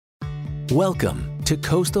Welcome to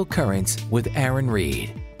Coastal Currents with Aaron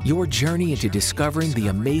Reed, your journey into discovering the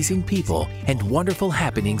amazing people and wonderful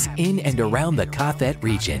happenings in and around the Cathet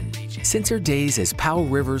region. Since her days as Powell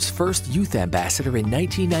River's first youth ambassador in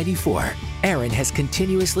 1994, Aaron has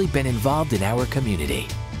continuously been involved in our community.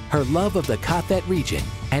 Her love of the Cathet region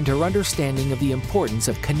and her understanding of the importance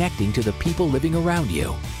of connecting to the people living around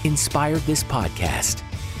you inspired this podcast.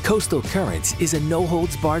 Coastal Currents is a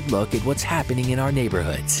no-holds-barred look at what's happening in our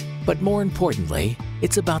neighborhoods. But more importantly,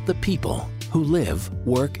 it's about the people who live,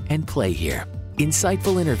 work, and play here.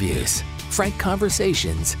 Insightful interviews, frank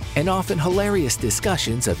conversations, and often hilarious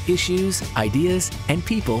discussions of issues, ideas, and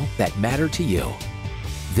people that matter to you.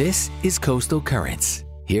 This is Coastal Currents.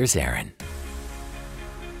 Here's Aaron.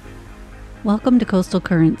 Welcome to Coastal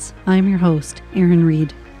Currents. I'm your host, Aaron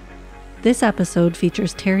Reed. This episode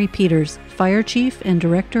features Terry Peters, Fire Chief and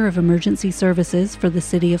Director of Emergency Services for the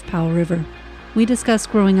City of Powell River. We discuss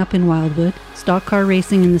growing up in Wildwood, stock car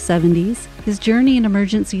racing in the 70s, his journey in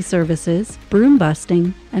emergency services, broom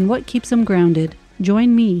busting, and what keeps him grounded.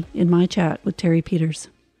 Join me in my chat with Terry Peters.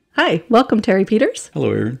 Hi, welcome Terry Peters.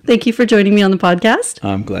 Hello, Aaron. Thank you for joining me on the podcast.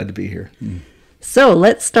 I'm glad to be here. So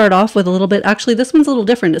let's start off with a little bit. Actually, this one's a little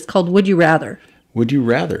different. It's called Would You Rather. Would you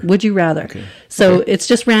rather? Would you rather? Okay. So It's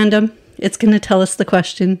just random. It's going to tell us the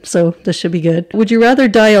question, so this should be good. Would you rather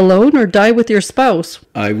die alone or die with your spouse?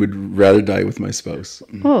 I would rather die with my spouse.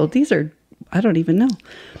 Oh, these are, I don't even know.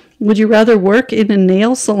 Would you rather work in a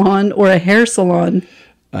nail salon or a hair salon?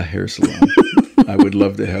 A hair salon. I would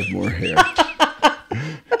love to have more hair.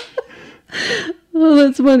 Oh,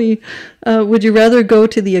 that's funny. Would you rather go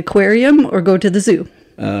to the aquarium or go to the zoo?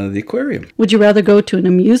 The aquarium. Would you rather go to an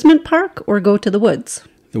amusement park or go to the woods?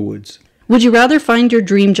 The woods. Would you rather find your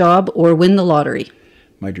dream job or win the lottery?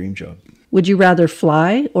 My dream job. Would you rather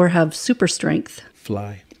fly or have super strength?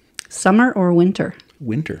 Fly. Summer or winter?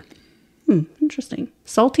 Winter. Interesting.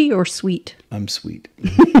 Salty or sweet? I'm sweet.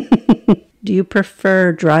 Do you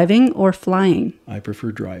prefer driving or flying? I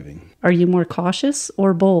prefer driving. Are you more cautious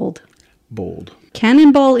or bold? Bold.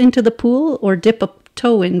 Cannonball into the pool or dip a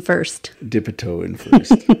toe in first? Dip a toe in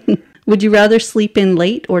first. Would you rather sleep in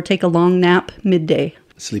late or take a long nap midday?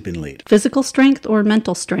 Sleep in late. Physical strength or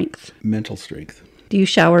mental strength? Mental strength. Do you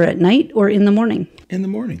shower at night or in the morning? In the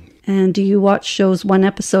morning. And do you watch shows one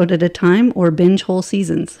episode at a time or binge whole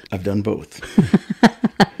seasons? I've done both.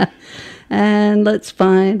 And let's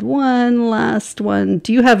find one last one.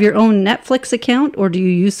 Do you have your own Netflix account or do you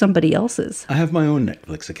use somebody else's? I have my own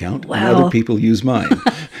Netflix account. Wow. And other people use mine.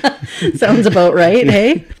 Sounds about right,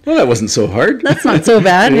 hey? Well, that wasn't so hard. That's not so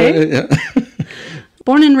bad, hey? Yeah.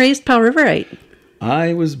 Born and raised Powell Riverite.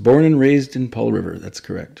 I was born and raised in Powell River. That's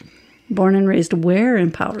correct. Born and raised where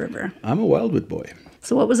in Powell River? I'm a Wildwood boy.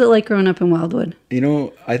 So what was it like growing up in Wildwood? You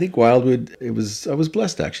know, I think Wildwood, I was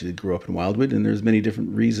blessed actually to grow up in Wildwood, and there's many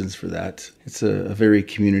different reasons for that. It's a very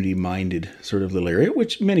community-minded sort of little area,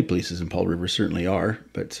 which many places in Powell River certainly are.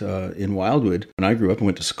 But in Wildwood, when I grew up and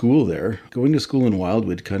went to school there, going to school in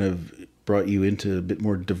Wildwood kind of brought you into a bit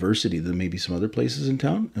more diversity than maybe some other places in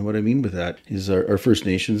town. And what I mean with that is our First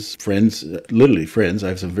Nations friends, literally friends. I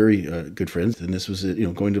have some very good friends, and this was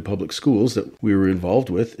going to public schools that we were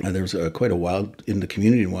involved with. And there was quite a wild in the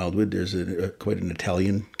community in Wildwood. There's quite an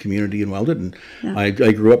Italian community in Wildwood, and yeah.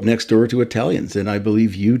 I grew up next door to Italians, and I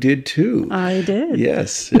believe you did too. I did.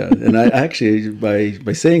 Yes, yeah. And I actually,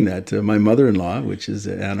 by saying that, my mother-in-law, which is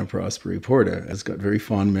Anna Prosperi Porta, has got very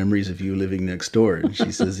fond memories of you living next door, and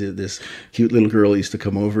she says this cute little girl used to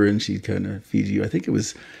come over and she'd kind of feed you. I think it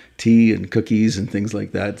was tea and cookies and things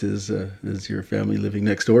like that as your family living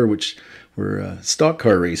next door, which were stock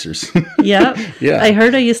car racers. Yeah. Yeah. I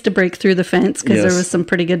heard I used to break through the fence because Yes. there was some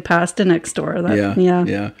pretty good pasta next door.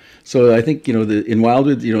 Yeah. So I think, in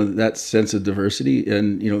Wildwood, that sense of diversity.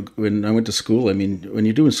 And, when I went to school, I mean, when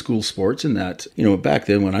you're doing school sports and that, back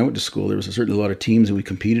then when I went to school, there was certainly a lot of teams and we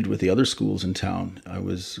competed with the other schools in town. I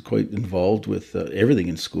was quite involved with everything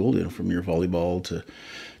in school, from your volleyball to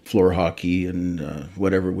floor hockey and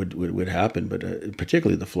whatever would happen. But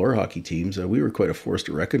particularly the floor hockey teams, we were quite a force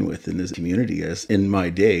to reckon with in this community as in my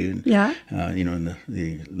day. Yeah. In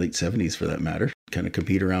the late 70s for that matter. Kind of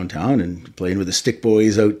compete around town and playing with the stick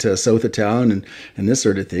boys out south of town and this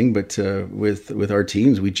sort of thing. But with our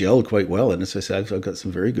teams, we gelled quite well. And as I said, I've got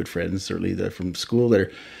some very good friends, certainly that from school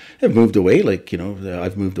that have moved away. Like,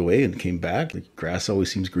 I've moved away and came back. The grass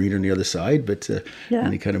always seems greener on the other side, but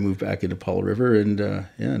and they kind of moved back into Powell River. And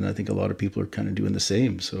and I think a lot of people are kind of doing the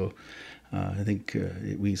same. So I think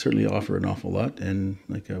we certainly offer an awful lot. And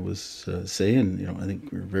like I was saying, I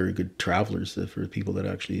think we're very good travelers for people that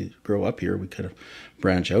actually grow up here. We kind of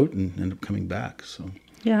branch out and end up coming back. So,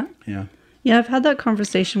 yeah. Yeah. Yeah, I've had that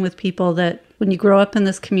conversation with people that when you grow up in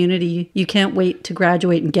this community, you can't wait to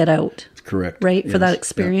graduate and get out. Correct. Right? For that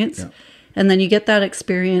experience. Yeah. And then you get that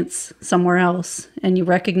experience somewhere else and you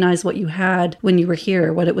recognize what you had when you were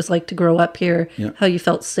here, what it was like to grow up here, how you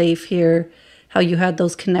felt safe here, how you had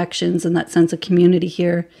those connections and that sense of community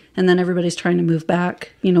here. And then everybody's trying to move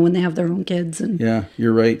back, when they have their own kids. And yeah,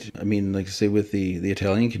 you're right. I mean, like I say, with the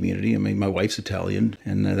Italian community, I mean, my wife's Italian,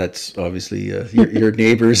 and that's obviously your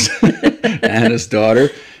neighbor's Anna's daughter.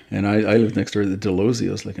 And I lived next door to the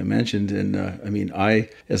Delosios, like I mentioned. And I mean, I,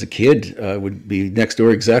 as a kid, would be next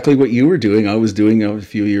door exactly what you were doing. I was doing a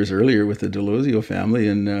few years earlier with the Delosio family.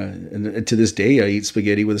 And to this day, I eat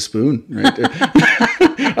spaghetti with a spoon. Right?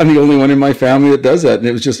 I'm the only one in my family that does that. And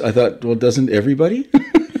it was just, I thought, well, doesn't everybody?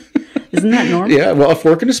 Isn't that normal? Yeah, well, a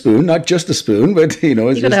fork and a spoon, not just a spoon, but you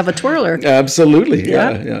got to have a twirler. Absolutely,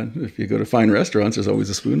 yeah. If you go to fine restaurants, there's always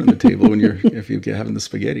a spoon on the table if you're having the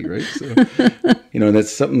spaghetti, right? So,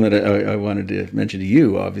 that's something that I wanted to mention to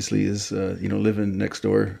you. Obviously, is living next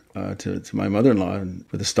door to my mother-in-law and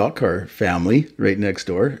with a stock car family right next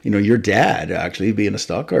door. Your dad actually being a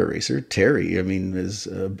stock car racer, Terry. I mean,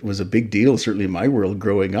 was a big deal certainly in my world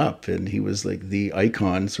growing up, and he was like the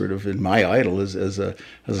icon, sort of, in my idol as a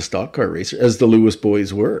stock car racer, as the Lewis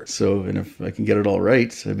boys were. So, and if I can get it all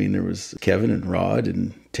right, I mean, there was Kevin and Rod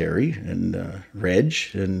and Terry and Reg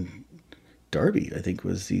and Darby, I think,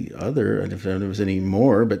 was the other. And if there was any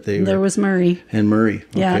more, but there was Murray. And Murray.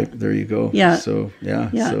 Okay, there you go. Yeah. So,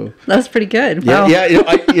 So that's pretty good. Wow. Yeah.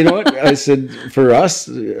 You know what? I said, for us,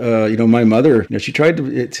 my mother, she tried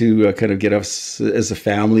to kind of get us as a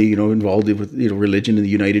family, involved with, religion in the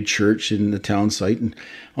United Church in the town site. And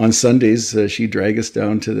on Sundays, she'd drag us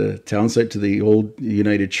down to the town site to the old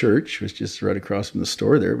United Church, which is just right across from the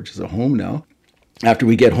store there, which is a home now. After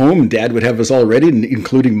we get home, Dad would have us all ready,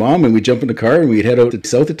 including Mom, and we'd jump in the car and we'd head out to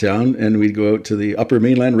south of town and we'd go out to the Upper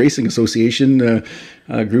Mainland Racing Association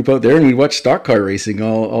group out there, and we'd watch stock car racing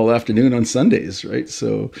all afternoon on Sundays, right?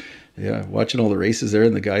 So, yeah, watching all the races there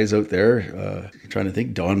and the guys out there. Trying to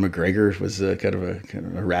think, Don McGregor was kind of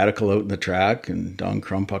a radical out in the track, and Don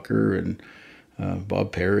Krumpucker and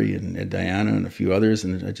Bob Perry and Diana and a few others,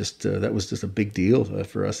 and I just that was just a big deal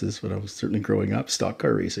for us as when I was certainly growing up, stock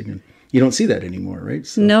car racing. And you don't see that anymore, right?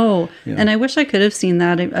 So, no. Yeah. And I wish I could have seen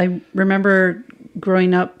that. I remember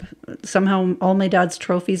growing up, somehow all my dad's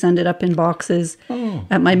trophies ended up in boxes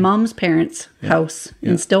at my mom's parents' house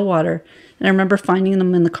in Stillwater. And I remember finding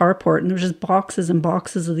them in the carport, and there was just boxes and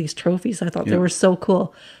boxes of these trophies. I thought they were so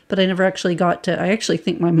cool, but I never actually got to. I actually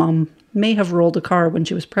think my mom may have rolled a car when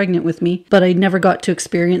she was pregnant with me, but I never got to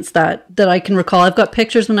experience that I can recall. I've got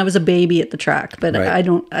pictures when I was a baby at the track, but I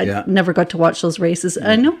never got to watch those races.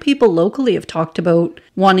 I know people locally have talked about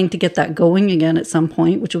wanting to get that going again at some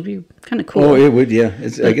point, which would be kind of cool. Oh, it would, yeah.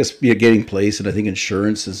 I guess getting place, and I think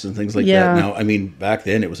insurances and things like that. Now, I mean, back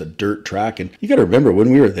then it was a dirt track, and you got to remember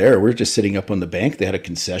when we were there, we were just sitting up on the bank. They had a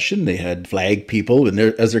concession, they had flag people, and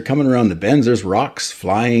as they're coming around the bends, there's rocks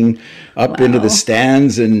flying up into the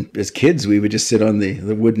stands, and as kids, we would just sit on the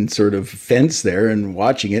wooden sort of fence there and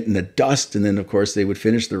watching it in the dust. And then, of course, they would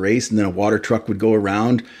finish the race, and then a water truck would go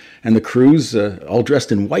around, and the crews all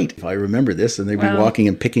dressed in white, if I remember this, and they'd be walking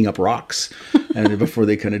and picking up rocks and before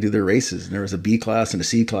they kind of do their races. And there was a B class and a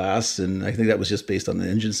C class, and I think that was just based on the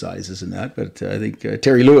engine sizes and that. But I think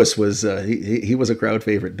Terry Lewis was he was a crowd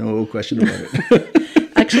favorite, no question about it.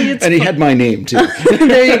 Actually, and he had my name too.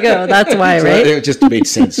 There you go. That's why, so right? It just made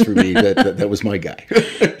sense for me that was my guy.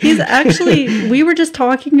 He's actually, we were just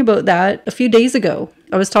talking about that a few days ago.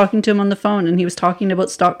 I was talking to him on the phone, and he was talking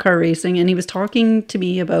about stock car racing, and he was talking to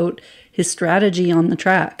me about his strategy on the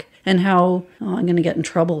track and how, I'm going to get in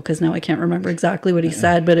trouble because now I can't remember exactly what he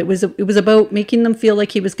said, but it was about making them feel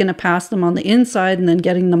like he was going to pass them on the inside and then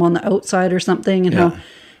getting them on the outside or something, and how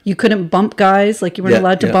you couldn't bump guys, like you weren't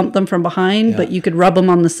allowed to bump them from behind, but you could rub them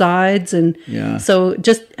on the sides. And so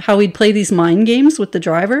just how he'd play these mind games with the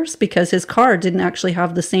drivers, because his car didn't actually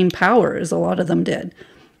have the same power as a lot of them did.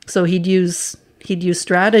 So he'd use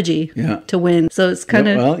strategy to win. So it's kind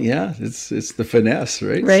of... Well, it's the finesse,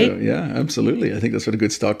 right? Right? So, yeah, absolutely. I think that's what a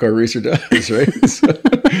good stock car racer does, right? So.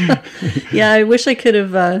 Yeah, I wish I could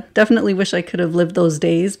have, definitely wish I could have lived those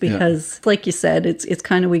days, because like you said, it's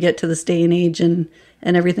kind of, we get to this day and age and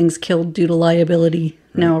everything's killed due to liability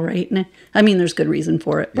now, right? And I mean, there's good reason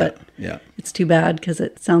for it, but it's too bad because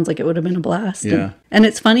it sounds like it would have been a blast. Yeah. And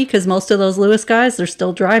it's funny because most of those Lewis guys, they're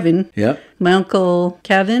still driving. Yeah. My uncle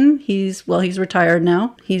Kevin, he's retired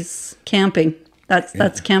now. He's camping.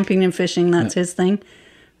 That's camping and fishing. That's his thing.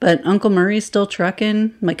 But Uncle Murray's still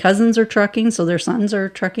trucking. My cousins are trucking, so their sons are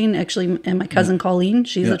trucking. Actually, and my cousin Colleen,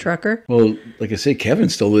 she's a trucker. Well, like I say, Kevin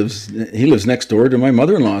still lives next door to my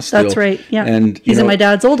mother-in-law still. That's right, yeah. And he's in my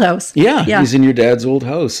dad's old house. Yeah, he's in your dad's old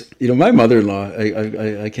house. My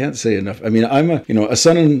mother-in-law, I can't say enough. I mean, I'm a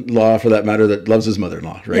son-in-law for that matter that loves his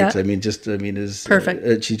mother-in-law, right? Yeah. I mean, is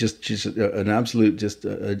perfect. She's an absolute, just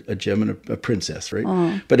a gem and a princess, right?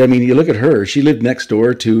 Aww. But I mean, you look at her, she lived next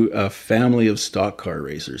door to a family of stock car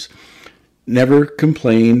racers. Never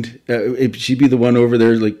complained. She'd be the one over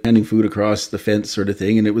there like handing food across the fence sort of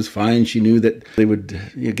thing, and it was fine. She knew that they would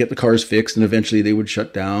get the cars fixed and eventually they would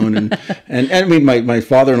shut down. And and I mean, my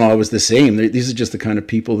father-in-law was the same. These are just the kind of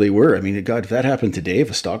people they were. I mean, God, if that happened today, if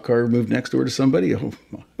a stock car moved next door to somebody,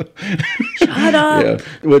 shut up. Yeah.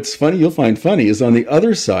 What's funny, you'll find funny, is on the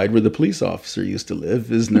other side where the police officer used to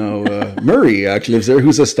live is now Murray actually lives there,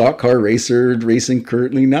 who's a stock car racer racing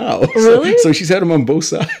currently now. Really? So she's had him on both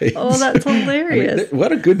sides. Oh, that's hilarious. I mean,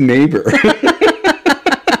 what a good neighbor.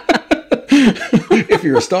 If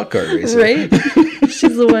you're a stock car racer. Right?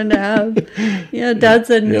 She's the one to have. Yeah, Dad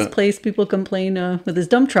said in his place people complain with his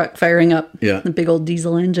dump truck firing up. Yeah. The big old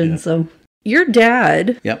diesel engine. Yeah. So your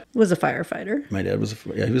dad was a firefighter. My dad was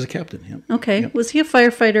he was a captain. Yeah. Okay. Yep. Was he a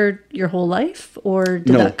firefighter your whole life, or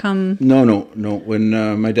did that come? No. When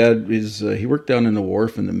my dad he worked down in the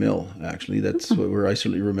wharf in the mill. Actually, that's where I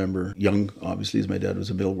certainly remember. Young, obviously, as my dad was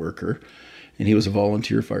a mill worker, and he was a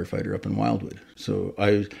volunteer firefighter up in Wildwood. So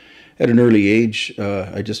at an early age,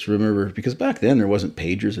 I just remember, because back then there wasn't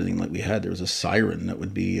pagers or anything like we had. There was a siren that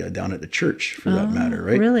would be down at the church, for that matter,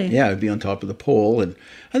 right? Really? Yeah, it'd be on top of the pole. And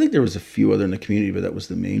I think there was a few other in the community, but that was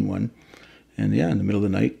the main one. And yeah, in the middle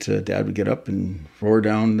of the night, Dad would get up and roar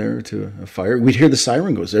down there to a fire. We'd hear the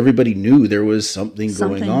siren go. So everybody knew there was something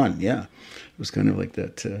going on. Yeah, it was kind of like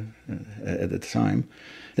that at the time.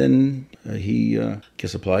 Then he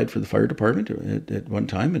applied for the fire department at one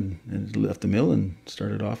time and left the mill and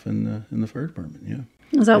started off in the fire department. Yeah.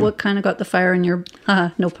 Is that what kind of got the fire in your,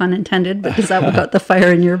 no pun intended, but is that what got the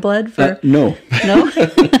fire in your blood? No. No?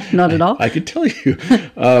 Not at all? I could tell you.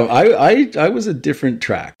 I was a different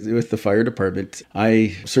track with the fire department.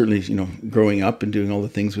 I certainly, growing up and doing all the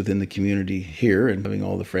things within the community here and having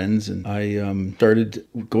all the friends, and I started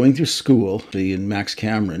going through school in Max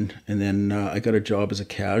Cameron, and then I got a job as a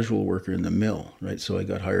casual worker in the mill, right? So I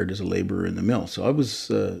got hired as a laborer in the mill. So I was,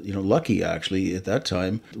 lucky actually at that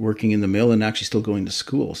time, working in the mill and actually still going to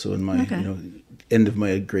school. So in my end of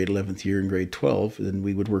my grade 11th year in grade 12, then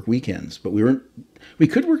we would work weekends, but we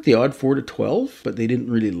could work the odd 4 to 12, but they didn't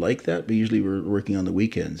really like that. But usually we were working on the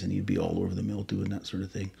weekends, and you'd be all over the mill doing that sort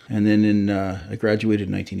of thing. And then I graduated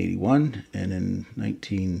in 1981, and in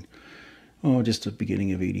just the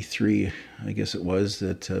beginning of 83, I guess it was,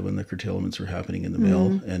 that when the curtailments were happening in the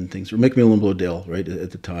mill and things were McMill and Bloedel, right, at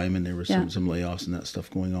the time, and there were some layoffs and that stuff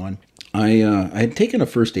going on. I had taken a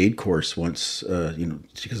first aid course once,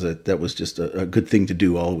 because that was just a good thing to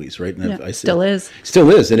do always, right? And I still is. Still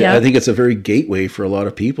is. And I think it's a very gateway for a lot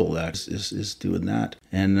of people that is doing that.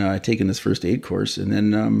 And I'd taken this first aid course, and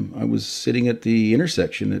then I was sitting at the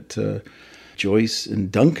intersection at Joyce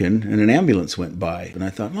and Duncan, and an ambulance went by. And I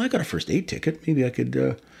thought, well, I got a first aid ticket. Maybe I could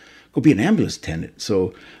go be an ambulance attendant.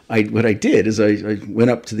 So what I did is I went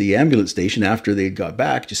up to the ambulance station after they got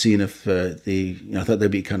back, just seeing if I thought that'd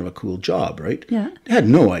be kind of a cool job, right? Yeah. I had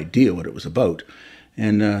no idea what it was about.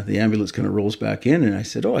 And the ambulance kind of rolls back in, and I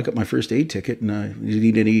said, I got my first aid ticket, and do you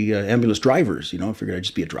need any ambulance drivers? I figured I'd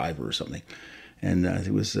just be a driver or something. And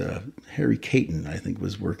it was Harry Caton, I think,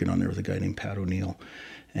 was working on there with a guy named Pat O'Neill.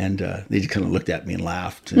 And they just kind of looked at me and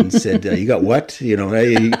laughed and said, you got what? You got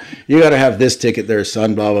to have this ticket there,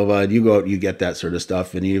 son, blah, blah, blah. You go out and you get that sort of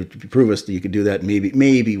stuff. And you prove us that you could do that.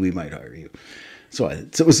 Maybe we might hire you. So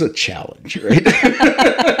it was a challenge, right?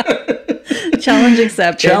 Challenge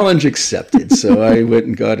accepted. Challenge accepted. So I went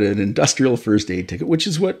and got an industrial first aid ticket, which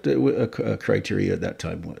is what a criteria at that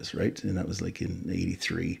time was, right? And that was like in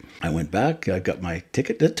 83. I went back, I got my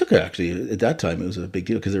ticket. It took actually, at that time, it was a big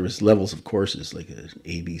deal because there was levels of courses, like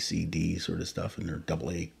A, B, C, D sort of stuff, and there were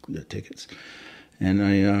AA tickets. And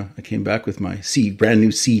I came back with my brand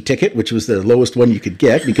new C ticket, which was the lowest one you could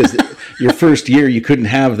get because your first year you couldn't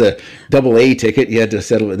have the AA ticket. You had to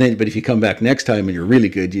settle it then. But if you come back next time and you're really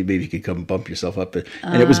good, you could come bump yourself up.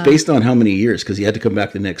 And it was based on how many years, because you had to come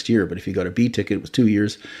back the next year. But if you got a B ticket, it was 2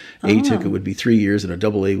 years. A ticket would be 3 years, and a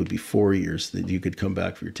AA would be 4 years that you could come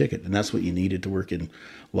back for your ticket. And that's what you needed to work in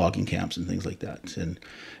logging camps and things like that. And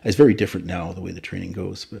it's very different now, the way the training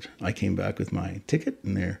goes. But I came back with my ticket,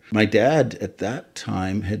 and there. My dad at that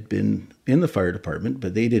time had been in the fire department,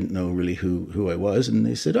 but they didn't know really who I was. And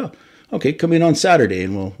they said, okay, come in on Saturday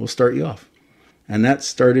and we'll start you off. And that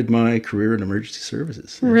started my career in emergency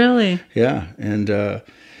services. Really? Yeah. And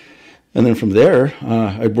then from there,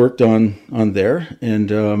 I worked on there.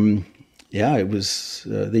 And it was,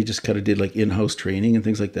 they just kind of did like in-house training and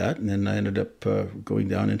things like that. And then I ended up going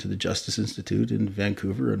down into the Justice Institute in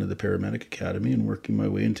Vancouver under the Paramedic Academy and working my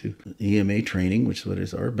way into EMA training, which is what it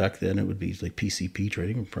is. Back then it would be like PCP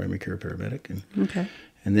training, or primary care paramedic.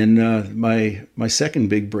 And then my second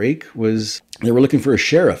big break was they were looking for a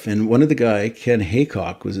sheriff. And one of the guy, Ken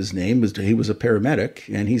Haycock was his name, he was a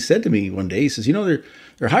paramedic. And he said to me one day, he says,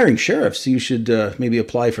 they're hiring sheriffs, so you should maybe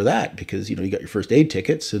apply for that because, you got your first aid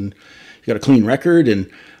tickets and you got a clean record.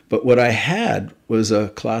 But what I had was a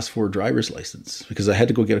Class 4 driver's license because I had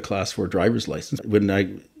to go get a Class 4 driver's license. When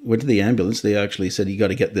I went to the ambulance, they actually said, you got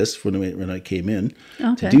to get this when I came in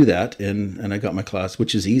to do that. And I got my class,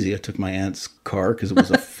 which is easy. I took my aunt's car because it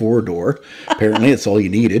was a 4-door. Apparently, it's all you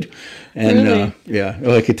needed. And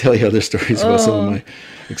well, I could tell you other stories about some of my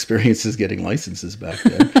experiences getting licenses back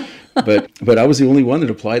then. But I was the only one that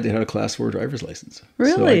applied that had a Class 4 driver's license.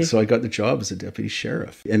 Really? So I got the job as a deputy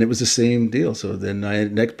sheriff, and it was the same deal. So then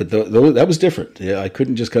that was different. Yeah, I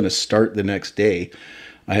couldn't just kind of start the next day.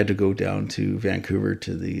 I had to go down to Vancouver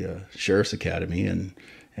to the Sheriff's Academy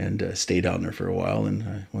and stay down there for a while.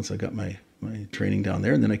 And once I got my training down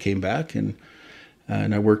there, and then I came back and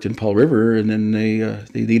I worked in Powell River, and then they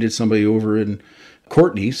needed somebody over in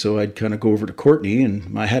Courtenay, so I'd kind of go over to Courtenay,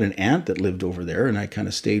 and I had an aunt that lived over there, and I kind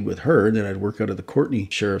of stayed with her, and then I'd work out of the Courtenay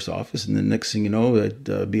Sheriff's Office, and then next thing you know,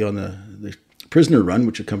 I'd be on the prisoner run,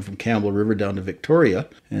 which would come from Campbell River down to Victoria,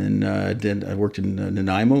 and then I worked in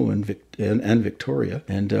Nanaimo and Victoria,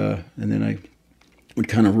 and then I would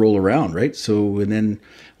kind of roll around, right? So, and then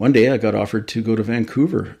one day I got offered to go to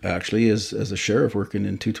Vancouver, actually, as a sheriff working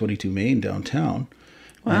in 222 Main downtown.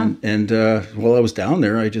 Wow. And while I was down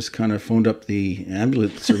there, I just kind of phoned up the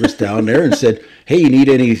ambulance service down there and said, hey, you need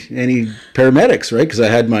any paramedics, right? Because I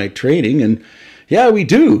had my training, and yeah, we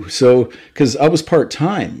do. So, because I was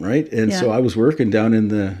part-time, right? And so I was working down in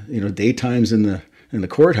the, daytimes in the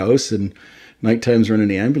courthouse and nighttimes running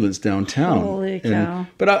the ambulance downtown. Holy cow.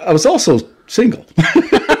 But I was also single.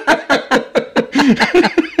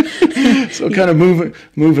 So kind of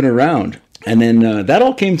moving around. And then that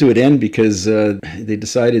all came to an end because they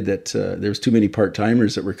decided that there was too many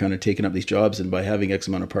part-timers that were kind of taking up these jobs. And by having X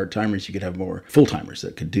amount of part-timers, you could have more full-timers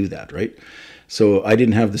that could do that, right? So I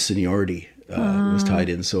didn't have the seniority was tied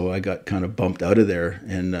in. So I got kind of bumped out of there.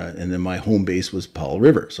 And then my home base was Powell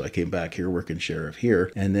River. So I came back here working sheriff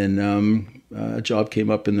here. And then a job came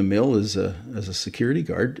up in the mill as a security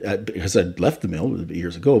guard because I'd left the mill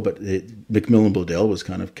years ago, but McMillan Bodell was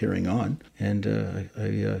kind of carrying on. And I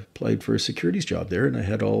applied for a securities job there, and I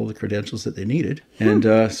had all the credentials that they needed. And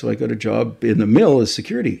so I got a job in the mill as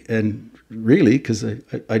security. And really, because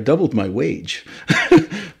I doubled my wage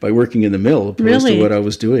by working in the mill opposed to what I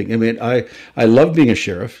was doing. I mean, I loved being a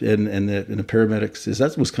sheriff, and the paramedics,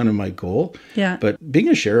 that was kind of my goal. Yeah. But being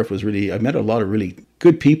a sheriff was really, I met a lot of really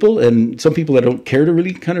good people, and some people I don't care to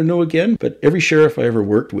really kind of know again. But every sheriff I ever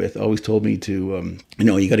worked with always told me to,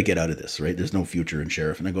 you got to get out of this, right? There's no future in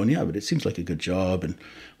sheriff. And I'm going, yeah, but it seems like a good job, and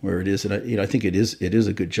where it is, and I think it is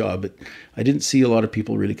a good job. But I didn't see a lot of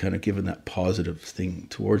people really kind of giving that positive thing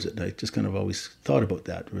towards it. And I just kind of always thought about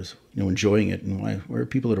that, was enjoying it, and why are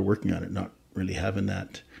people that are working on it not really having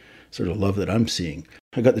that sort of love that I'm seeing.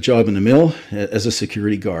 I got the job in the mill as a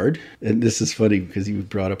security guard. And this is funny because you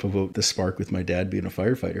brought up about the spark with my dad being a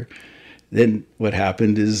firefighter. Then what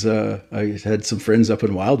happened is I had some friends up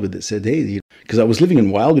in Wildwood that said, hey, because I was living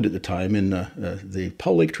in Wildwood at the time in the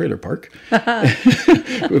Powell Lake Trailer Park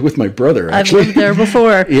with my brother, actually. I've lived there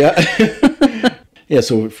before. Yeah. Yeah,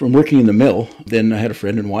 so from working in the mill, then I had a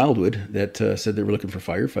friend in Wildwood that said they were looking for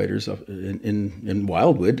firefighters in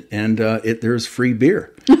Wildwood, and there's free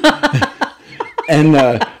beer. And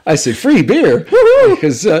I said, free beer?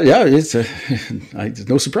 Because, it's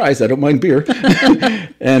no surprise, I don't mind beer.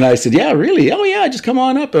 And I said, yeah, really? Oh, yeah, just come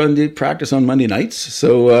on up and they practice on Monday nights.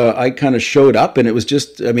 So I kind of showed up, and it was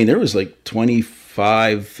just, there was like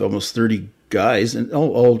 25, almost 30 guys, and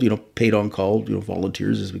all paid on call,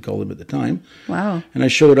 volunteers as we called them at the time. Wow. And I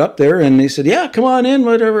showed up there, and they said, yeah, come on in,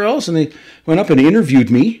 whatever else. And they went up and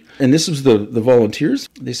interviewed me. And this was the volunteers.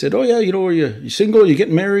 They said, oh yeah, are you single? You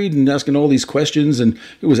getting married? And asking all these questions. And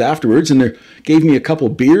it was afterwards, and they gave me a couple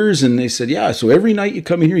beers, and they said, yeah, so every night you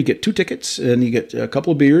come in here, you get 2 tickets, and you get a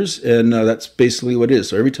couple of beers, and that's basically what it is.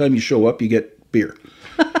 So every time you show up, you get beer.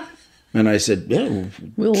 And I said, yeah,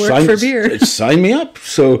 we'll work for beer. Sign me up.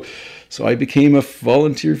 So I became a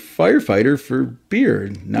volunteer firefighter for beer,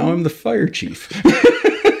 and now I'm the fire chief.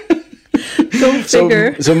 Go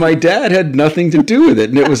figure. So my dad had nothing to do with it.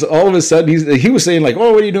 And it was all of a sudden, he was saying like,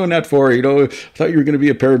 oh, what are you doing that for? You know, I thought you were going to be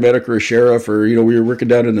a paramedic or a sheriff, or, you know, we were working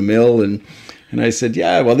down in the mill. And I said,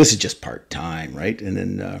 yeah, well, this is just part-time, right?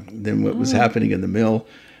 And then what was happening in the mill,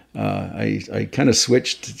 I kind of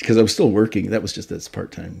switched because I was still working. That's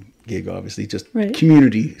part-time gig, obviously, just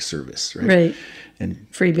community service, right? Right. And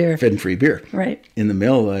free beer. Right. In the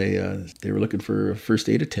mill, they were looking for a first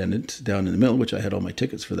aid attendant down in the mill, which I had all my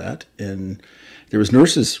tickets for that. And there was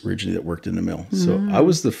nurses originally that worked in the mill. So I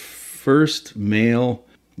was the first male,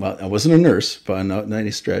 well, I wasn't a nurse by not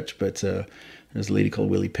any stretch, but there's a lady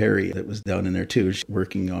called Willie Perry that was down in there too. She's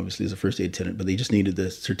working obviously as a first aid attendant, but they just needed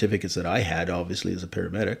the certificates that I had obviously as a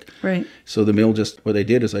paramedic. Right. So the mill what I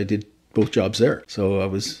did is I did both jobs there. So I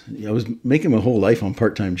was making my whole life on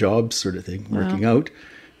part-time jobs sort of thing, working out.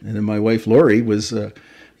 And then my wife, Lori, was, I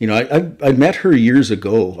met her years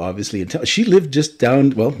ago, obviously. She lived just down,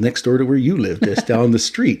 next door to where you lived, just down the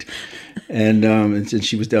street. And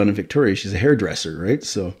she was down in Victoria. She's a hairdresser, right?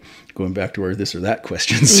 So going back to our this or that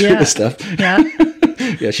questions sort of stuff. Yeah.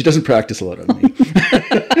 Yeah, she doesn't practice a lot on me.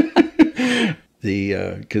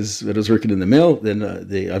 Because when I was working in the mill, then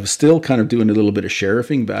I was still kind of doing a little bit of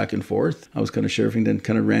sheriffing back and forth. I was kind of sheriffing, then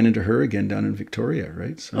kind of ran into her again down in Victoria,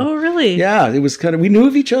 right? So, oh, really? Yeah, it was kind of, we knew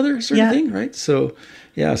of each other sort of thing, right? So,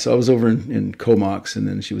 yeah, so I was over in Comox, and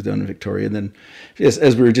then she was down in Victoria. And then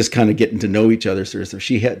as we were just kind of getting to know each other, sort of stuff,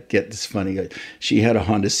 it's funny, she had a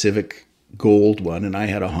Honda Civic gold one, and I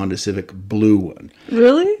had a Honda Civic blue one.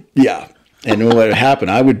 Really? Yeah. And what would happen,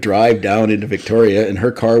 I would drive down into Victoria, and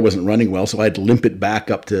her car wasn't running well, so I'd limp it back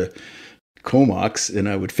up to Comox, and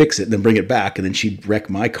I would fix it and then bring it back, and then she'd wreck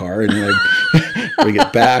my car, and then I'd bring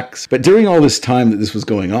it back. But during all this time that this was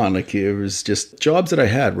going on, like, it was just jobs that I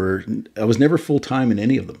had I was never full-time in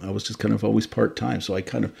any of them. I was just kind of always part-time, so I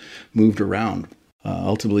kind of moved around.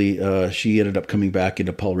 Ultimately, she ended up coming back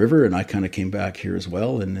into Powell River, and I kind of came back here as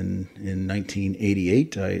well. And then in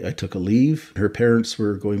 1988, I took a leave. Her parents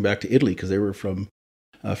were going back to Italy because they were from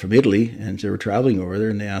Italy, and they were traveling over there.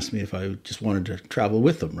 And they asked me if I just wanted to travel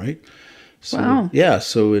with them, right? So, wow. Yeah.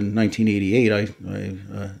 So in 1988,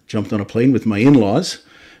 I jumped on a plane with my in-laws.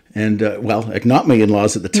 And, not my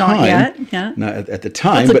in-laws at the time. Not yet, yeah. Not at the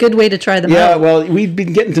time. That's a good way to try them out. Yeah, well, we'd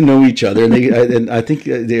been getting to know each other, and I think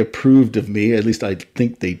they approved of me. At least I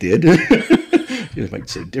think they did. You might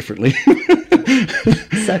say differently.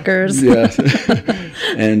 Suckers. Yeah.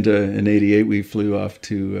 And in 88, we flew off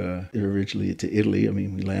originally to Italy. I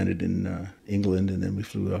mean, we landed in England, and then we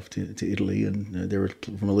flew off to Italy. And they were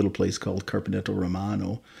from a little place called Carpenetto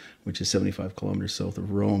Romano, which is 75 kilometers south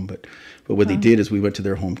of Rome. But what they did is we went to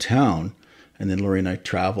their hometown, and then Lori and I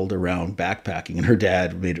traveled around backpacking, and her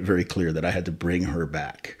dad made it very clear that I had to bring her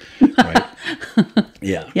back. Right?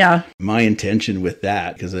 Yeah. Yeah. My intention with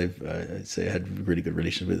that, because I'd say I had a really good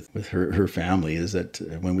relationship with her family, is that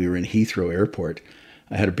when we were in Heathrow Airport,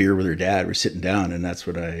 I had a beer with her dad. We're sitting down, and that's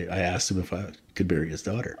what I asked him if I could marry his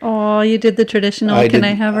daughter. Oh, you did the traditional, I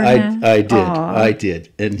have her hand? I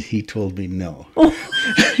did. And he told me no. Oh.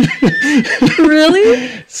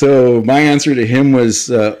 Really? So my answer to him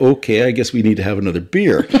was, okay, I guess we need to have another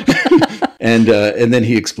beer. And then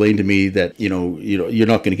he explained to me that, you're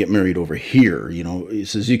not going to get married over here. He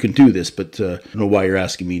says, you can do this, but I don't know why you're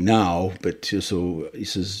asking me now. But so he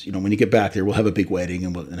says, when you get back there, we'll have a big wedding.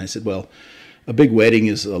 And I said, well, a big wedding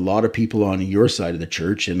is a lot of people on your side of the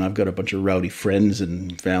church, and I've got a bunch of rowdy friends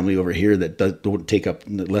and family over here that don't take up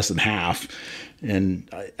less than half, and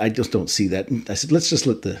I just don't see that. And I said, let's just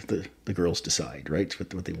let the girls decide, right,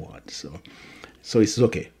 what they want. So he says,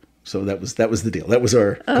 okay. So that was the deal. That was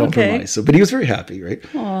our compromise. So, but he was very happy, right?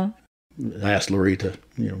 Aww. I asked Lori to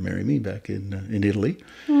marry me back in Italy.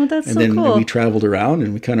 Oh, that's so cool. And then we traveled around,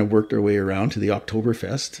 and we kind of worked our way around to the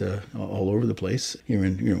Oktoberfest all over the place here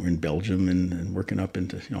in Belgium and working up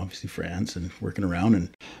into obviously France and working around, and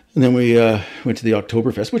then we went to the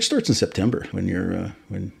Oktoberfest, which starts in September when you're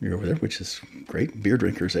over there, which is great. Beer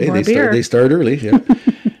drinkers, eh? They start early. Yeah.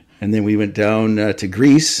 And then we went down to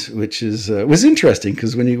Greece, which was interesting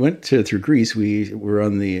because when we went through Greece, we were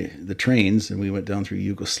on the trains, and we went down through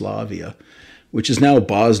Yugoslavia, which is now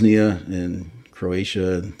Bosnia and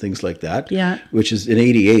Croatia and things like that. Yeah. Which is in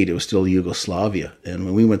 '88, it was still Yugoslavia, and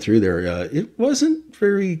when we went through there, it wasn't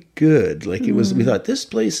very good. Like it was, we thought this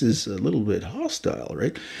place is a little bit hostile,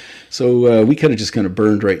 right? So we kind of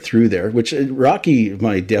burned right through there, which Rocky,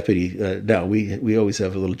 my deputy, now we always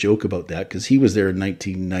have a little joke about that because he was there in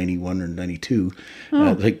 1991 or 92,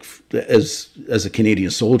 like as a Canadian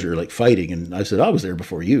soldier, like fighting. And I said, I was there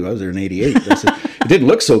before you. I was there in 88. I said, it didn't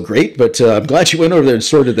look so great, but I'm glad you went over there and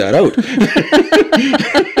sorted that out.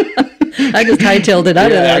 I just hightailed it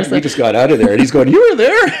out of there. We just got out of there, and he's going, "You were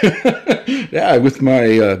there?" Yeah, with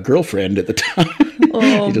my girlfriend at the time.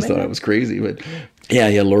 Oh, he just thought I was crazy, but yeah,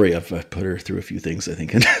 Lori, I've put her through a few things, I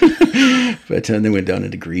think. But then went down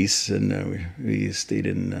into Greece, and we stayed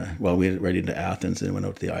in. We went right into Athens, and went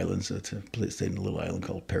out to the islands. So stayed in a little island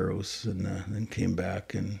called Paros, and then came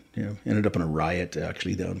back, and ended up in a riot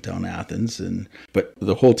actually downtown Athens. But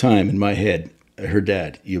the whole time in my head, her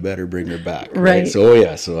dad, you better bring her back, right? So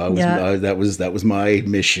that was my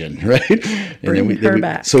mission, right? Bring her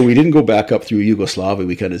back. So we didn't go back up through Yugoslavia.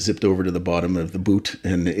 We kind of zipped over to the bottom of the boot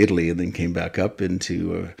in Italy, and then came back up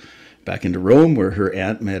back into Rome, where her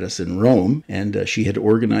aunt met us in Rome, and she had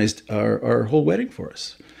organized our whole wedding for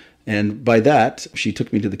us. And by that, she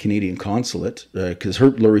took me to the Canadian consulate because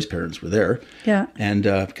Lori's parents were there. Yeah. And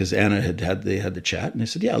because Anna had the chat, and I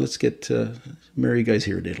said, "Yeah, let's marry you guys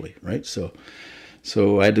here in Italy," right?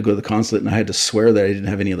 So I had to go to the consulate, and I had to swear that I didn't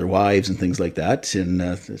have any other wives and things like that. And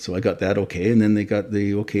so I got that okay, and then they got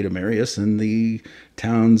the okay to marry us. And the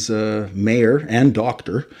town's mayor and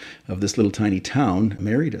doctor of this little tiny town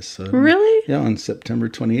married us. Really? Yeah, on September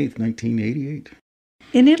 28th, 1988.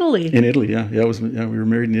 In Italy? In Italy, yeah. We were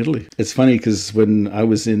married in Italy. It's funny because when I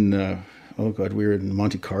was in, we were in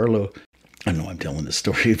Monte Carlo. I know I'm telling this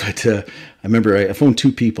story, but I remember I phoned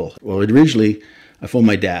two people. Well, originally I phoned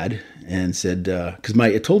my dad and said, because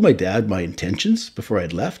I told my dad my intentions before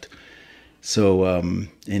I'd left. So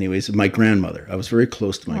anyways, my grandmother, I was very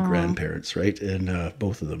close to my grandparents, right? And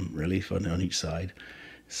both of them really fun on each side.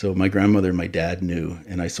 So my grandmother and my dad knew.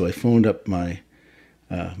 And so I phoned up my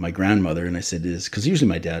grandmother, and I said, because usually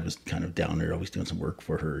my dad was kind of down there, always doing some work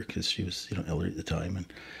for her because she was, elderly at the time.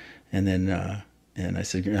 And then I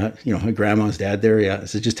said, my grandma's dad there. Yeah. I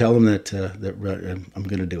said, just tell him that I'm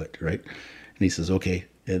going to do it. Right. And he says, okay.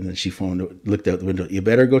 And then she looked out the window. You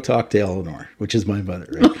better go talk to Eleanor, which is my mother.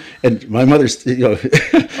 Right. And my mother's,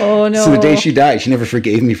 oh no. So the day she died, she never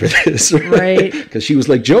forgave me for this. Right. Because she was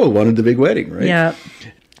like Joe, wanted the big wedding. Right. Yeah.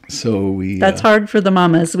 So that's hard for the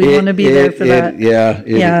mamas. We want to be there for that.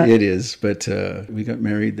 It is. But we got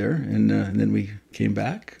married there, and then we came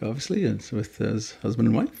back, obviously, and as husband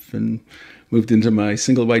and wife, and moved into my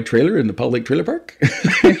single wide trailer in the Powell Lake Trailer Park.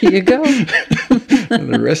 There you go.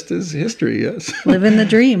 And the rest is history. Yes, living the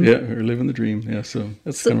dream. Yeah, we're living the dream. Yeah, so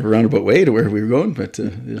that's kind of a roundabout way to where we were going. But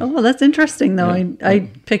oh, that's interesting, though. Yeah. I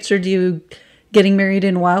pictured you getting married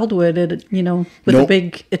in Wildwood with a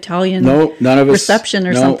big Italian reception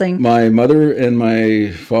or something. My mother and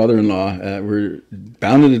my father-in-law were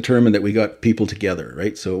bound and determined that we got people together,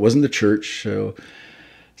 right? So it wasn't the church. So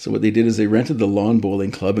what they did is they rented the lawn bowling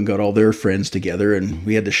club and got all their friends together, and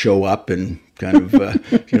we had to show up and kind of,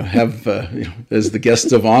 have as the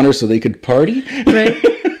guests of honor so they could party. Right.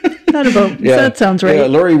 That sounds right. Yeah,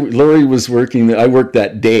 Lori was working. I worked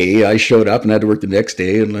that day. I showed up and had to work the next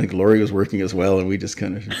day, and Lori was working as well, and we just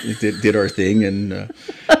kind of did our thing. And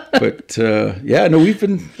we've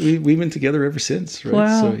been together ever since. Right.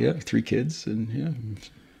 Wow. So 3 kids, and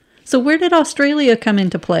So where did Australia come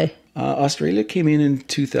into play? Australia came in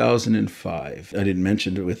 2005. I didn't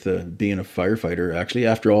mention it with being a firefighter. Actually,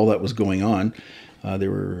 after all that was going on,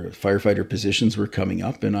 there were firefighter positions were coming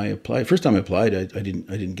up, and I applied. First time I applied, I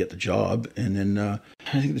didn't get the job, and then I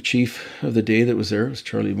think the chief of the day that was there was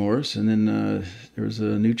Charlie Morris, and then there was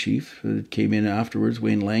a new chief that came in afterwards,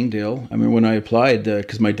 Wayne Langdale. I remember when I applied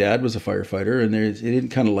because my dad was a firefighter, and they didn't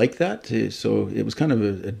kind of like that, so it was kind of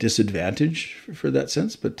a disadvantage for that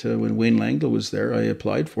sense. But when Wayne Langdale was there, I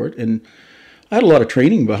applied for it, and I had a lot of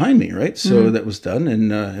training behind me, right? So that was done,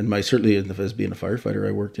 and my certainly as being a firefighter,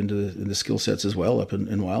 I worked into the skill sets as well up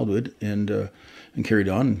in Wildwood, and carried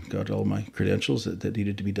on, and got all my credentials that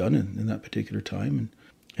needed to be done in that particular time.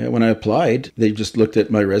 And when I applied, they just looked at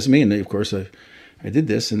my resume, and of course I did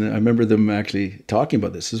this, and I remember them actually talking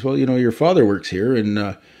about this as well. Your father works here, and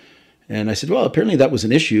I said, well, apparently that was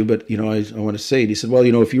an issue, but I want to say it. He said, well,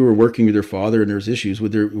 if you were working with your father and there's issues,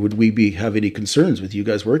 would we have any concerns with you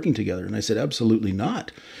guys working together? And I said, absolutely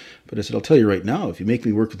not. But I said, I'll tell you right now, if you make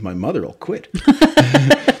me work with my mother, I'll quit.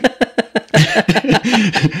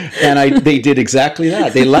 And they did exactly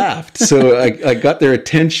that. They laughed. So I got their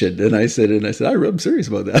attention, and I said, I'm serious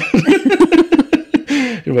about that.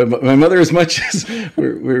 My mother, as much as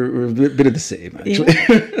we're a bit of the same, actually.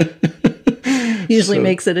 Yeah. Usually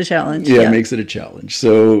makes it a challenge. Yeah, it makes it a challenge.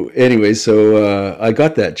 So anyway, I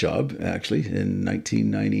got that job actually in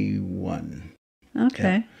 1991.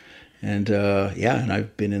 Okay. Yeah. And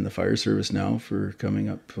I've been in the fire service now for coming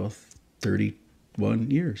up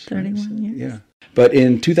 31 years. 31 years. Yeah. But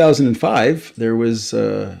in 2005, there was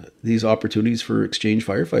these opportunities for exchange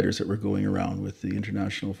firefighters that were going around with the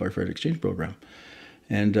International Firefighter Exchange Program.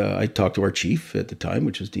 And I talked to our chief at the time,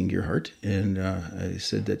 which was Dean Gearhart, and I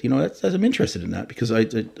said that, I'm interested in that because I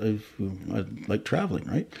like traveling,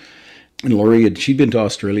 right? And Lori, she'd been to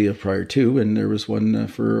Australia prior to, and there was one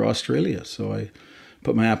for Australia. So I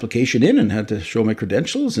put my application in and had to show my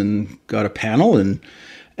credentials and got a panel and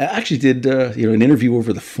actually did, an interview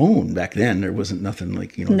over the phone. Back then, there wasn't nothing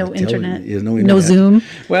like, no internet, no Zoom.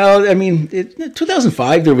 Well,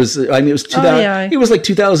 2005, there was, it was 2000, It was like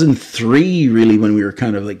 2003, really, when we were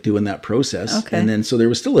kind of like doing that process. Okay. And then, so there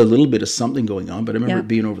was still a little bit of something going on, but I remember it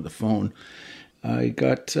being over the phone. I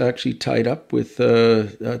got actually tied up with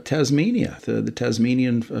Tasmania, the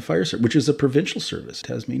Tasmanian Fire Service, which is a provincial service,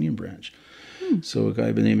 Tasmanian branch. So a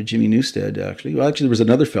guy by the name of Jimmy Newstead, actually. Well, actually, there was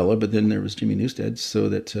another fella, but then there was Jimmy Newstead, so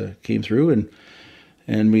that came through,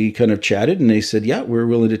 and we kind of chatted, and they said, yeah, we're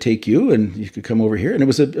willing to take you, and you could come over here. And it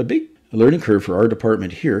was a big learning curve for our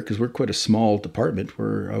department here, because we're quite a small department,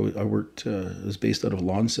 where I worked, was based out of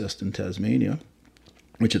Launceston, Tasmania,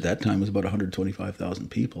 which at that time was about 125,000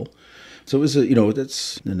 people. So it was,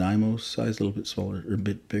 that's Nanaimo size, a little bit smaller, or a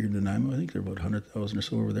bit bigger than Nanaimo. I think they're about 100,000 or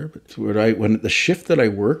so over there. But when the shift that I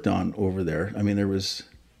worked on over there, there was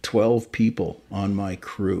 12 people on my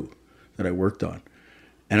crew that I worked on.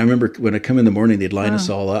 And I remember when I come in the morning, they'd line us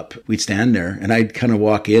all up. We'd stand there, and I'd kind of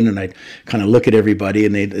walk in, and I'd kind of look at everybody,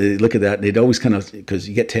 and they'd look at that, and they'd always kind of, because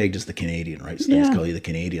you get tagged as the Canadian, right? So they always call you the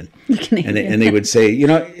Canadian. And they would say,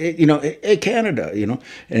 hey, Canada,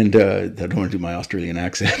 and I don't want to do my Australian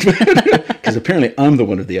accent, because apparently I'm the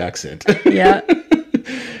one with the accent. Yeah.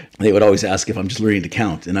 They would always ask if I'm just learning to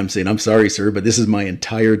count, and I'm saying, I'm sorry, sir, but this is my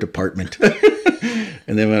entire department.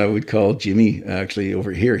 And then when I would call Jimmy actually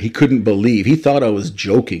over here, he couldn't believe. He thought I was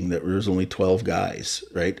joking that there was only 12 guys,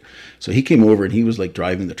 right? So he came over and he was like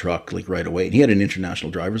driving the truck like right away. And he had an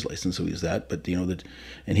international driver's license, so he was that. But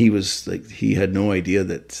and he was like, he had no idea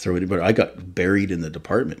that but I got buried in the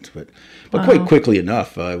department. But quite quickly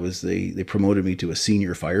enough, they promoted me to a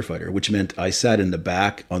senior firefighter, which meant I sat in the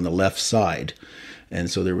back on the left side. And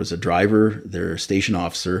so there was a driver, their station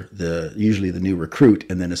officer, usually the new recruit,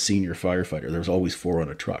 and then a senior firefighter. There was always 4 on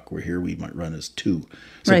a truck, where here we might run as 2.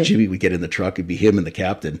 So right. Jimmy would get in the truck, it'd be him and the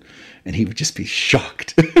captain, and he would just be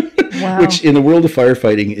shocked. Wow. Which in the world of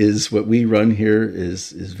firefighting is what we run here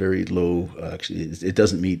is very low. Actually, it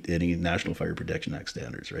doesn't meet any National Fire Protection Act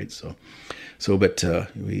standards, right? But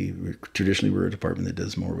we traditionally we're a department that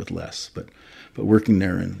does more with less. But working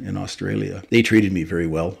there in Australia, they treated me very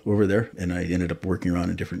well over there, and I ended up working around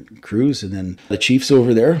in different crews. And then the chiefs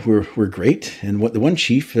over there were great. And the one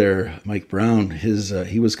chief there, Mike Brown,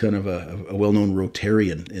 he was kind of a well-known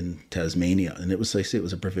Rotarian in Tasmania, and it was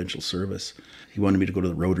a provincial service. He wanted me to go to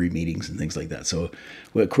the Rotary meetings and things like that. So,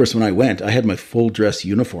 of course, when I went, I had my full dress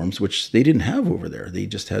uniforms, which they didn't have over there. They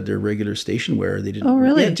just had their regular station wear. They didn't. Oh,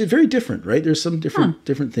 really? Yeah, it's very different, right? There's some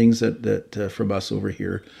different things that from us over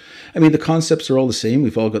here. The concepts are all the same.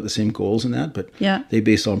 We've all got the same goals in that, but they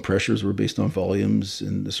based on pressures. We're based on volumes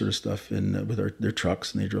and this sort of stuff. And with their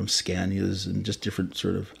trucks, and they drove Scanias and just different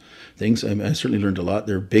sort of things. I certainly learned a lot.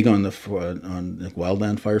 They're big on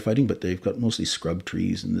wildland firefighting, but they've got mostly scrub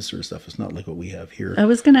trees and this sort of stuff. It's not like what we have here. I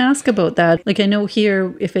was going to ask about that. Like, I know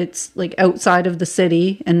here, if it's like outside of the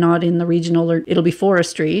city and not in the regional, or it'll be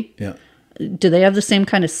forestry. Yeah. Do they have the same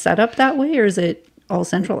kind of setup that way, or is it all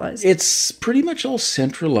centralized? It's pretty much all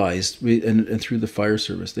centralized, and through the fire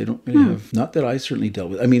service. They don't really have, not that I certainly dealt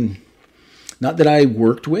with. Not that I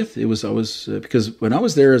worked with. It was always, because when I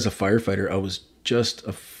was there as a firefighter, I was just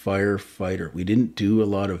a firefighter. We didn't do a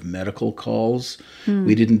lot of medical calls.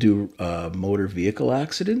 We didn't do motor vehicle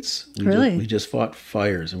accidents. We just fought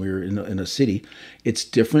fires, and we were in a city. It's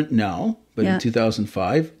different now, but in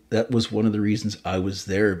 2005, that was one of the reasons I was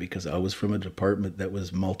there, because I was from a department that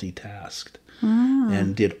was multitasked.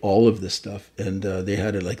 And did all of this stuff. And they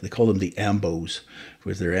had they call them the AMBOs,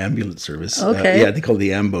 was their ambulance service. Okay. They call the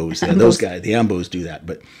AMBOs. Those guys, the AMBOs do that.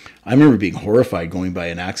 But I remember being horrified going by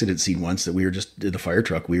an accident scene once that we were just in the fire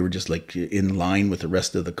truck. We were just like in line with the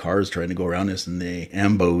rest of the cars trying to go around us. And the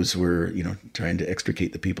AMBOs were, trying to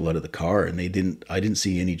extricate the people out of the car. And I didn't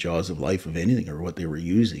see any jaws of life of anything or what they were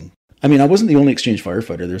using. I wasn't the only exchange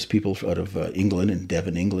firefighter. There's people out of England, and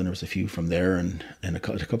Devon, England. There was a few from there, and a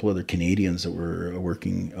couple other Canadians that were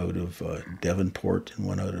working out of Devonport, and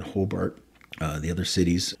one out of Hobart. the other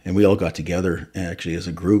cities, and we all got together actually as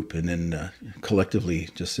a group, and then collectively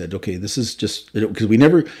just said, okay, this is just, because we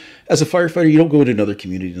never, as a firefighter, you don't go into another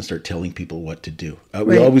community and start telling people what to do.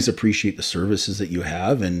 We always appreciate the services that you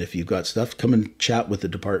have, and if you've got stuff, come and chat with the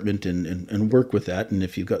department and work with that, and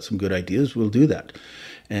if you've got some good ideas, we'll do that.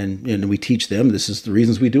 And we teach them, this is the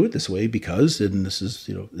reasons we do it this way, because, and this is,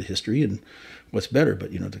 the history and what's better.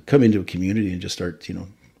 But, to come into a community and just start,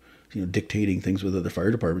 dictating things with other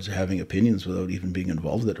fire departments or having opinions without even being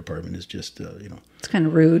involved in the department is just, It's kind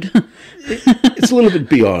of rude. It's a little bit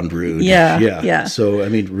beyond rude. Yeah. So,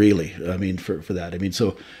 really, for that,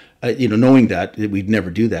 so, knowing that we'd never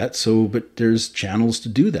do that. So, but there's channels to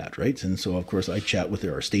do that, right? And so, of course, I chat with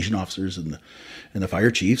our station officers and the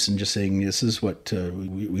fire chiefs and just saying, this is what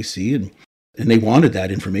we see. And they wanted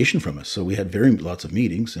that information from us. So we had lots of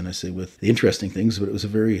meetings. And I say with the interesting things, but it was a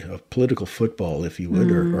very political football, if you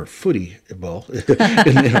would, or footy ball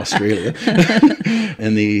in Australia.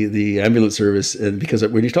 And the ambulance service, and because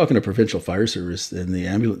when you're talking to provincial fire service and the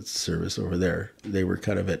ambulance service over there, they were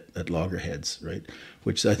kind of at loggerheads, right?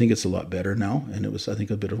 Which I think it's a lot better now. And it was, I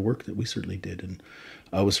think, a bit of work that we certainly did. And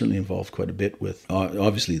I was certainly involved quite a bit with,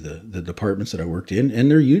 obviously, the departments that I worked in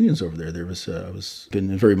and their unions over there. I was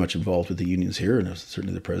been very much involved with the unions here, and I was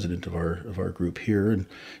certainly the president of our group here, and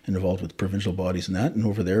involved with provincial bodies and that. And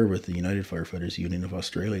over there with the United Firefighters Union of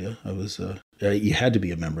Australia, I was. You had to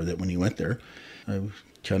be a member that when you went there. I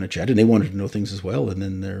kind of chatted, and they wanted to know things as well. And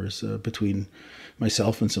then there was between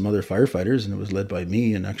myself and some other firefighters, and it was led by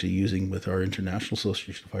me, and actually using with our International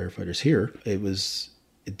Association of Firefighters here.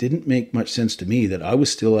 It didn't make much sense to me that I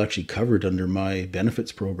was still actually covered under my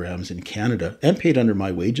benefits programs in Canada and paid under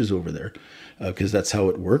my wages over there, because that's how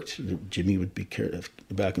it worked. Jimmy would be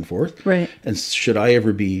back and forth. Right. And should I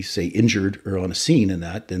ever be, say, injured or on a scene in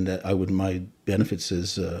that, then that my benefits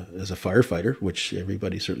as a firefighter, which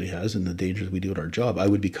everybody certainly has, and the dangers we do at our job, I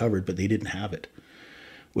would be covered, but they didn't have it,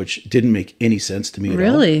 which didn't make any sense to me at all.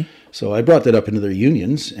 Really? So I brought that up into their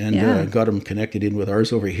unions and got them connected in with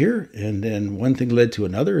ours over here. And then one thing led to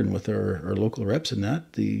another, and with our local reps and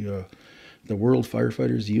that, the World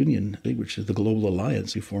Firefighters Union, which is the global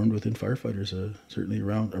alliance we formed within firefighters, certainly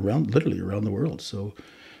literally around the world. So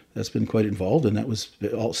that's been quite involved, and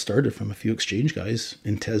it all started from a few exchange guys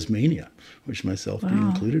in Tasmania, which myself being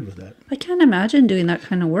included with that. I can't imagine doing that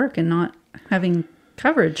kind of work and not having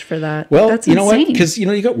coverage for that. Well, that's you know insane. what? Because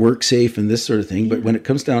you got WorkSafe and this sort of thing, but when it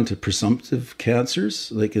comes down to presumptive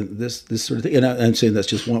cancers, like this sort of thing, and I'm saying that's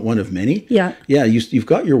just one of many. Yeah. You've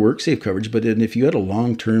got your WorkSafe coverage, but if you had a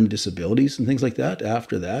long-term disabilities and things like that,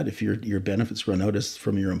 after that, if your benefits run out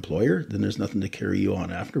from your employer, then there's nothing to carry you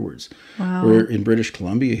on afterwards. Wow. Where in British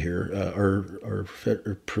Columbia here, our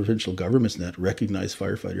provincial governments that recognize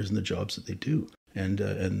firefighters and the jobs that they do. And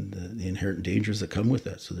the inherent dangers that come with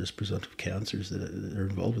that. So there's presumptive cancers that are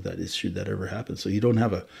involved with that, should that ever happen. So you don't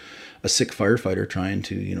have a sick firefighter trying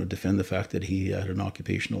to defend the fact that he had an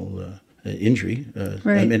occupational injury.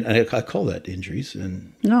 Right. I call that injuries.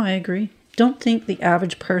 And no, I agree. Don't think the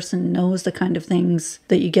average person knows the kind of things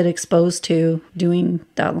that you get exposed to doing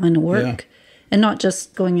that line of work. Yeah. And not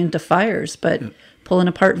just going into fires, but pulling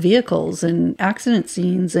apart vehicles and accident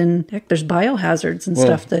scenes, and heck, there's biohazards and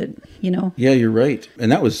stuff that, Yeah, you're right.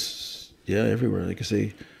 And that was, everywhere. Like I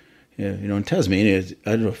say, in Tasmania,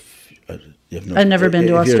 I don't know if you have I've never been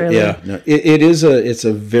to Australia. It's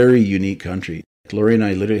a very unique country. Lori and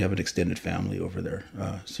I literally have an extended family over there,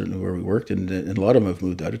 certainly where we worked. And a lot of them have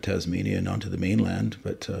moved out of Tasmania and onto the mainland.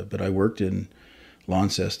 But I worked in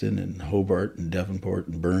Launceston and Hobart and Devonport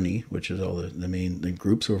and Burnie, which is all the main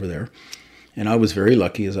groups over there. And I was very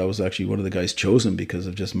lucky, as I was actually one of the guys chosen because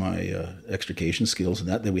of just my extrication skills and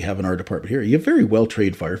that we have in our department here. You have very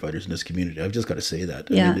well-trained firefighters in this community. I've just got to say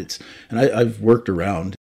that. Yeah. I've worked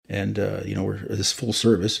around, and we're this full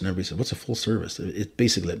service, and everybody said, "What's a full service?" It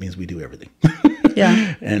basically that means we do everything.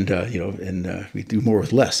 Yeah. And we do more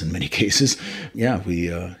with less in many cases. Yeah,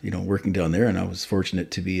 we working down there, and I was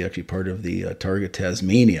fortunate to be actually part of the Targa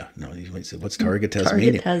Tasmania. No, you might say, what's Targa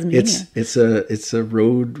Tasmania? Tasmania. It's a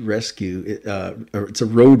road rescue, or it's a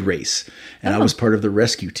road race, and I was part of the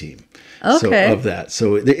rescue team. Okay. So of that.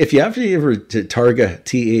 So if you have to ever to Targa,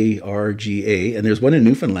 Targa, and there's one in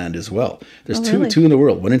Newfoundland as well. There's two in the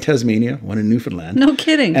world, one in Tasmania, one in Newfoundland. No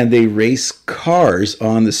kidding. And they race cars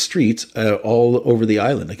on the streets all over the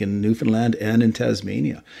island, like in Newfoundland and in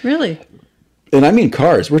Tasmania. Really? And I mean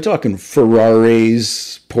cars. We're talking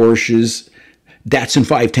Ferraris, Porsches, Datsun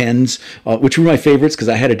 510s, which were my favorites because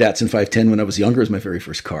I had a Datsun 510 when I was younger. It was my very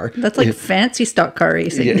first car. That's like fancy stock car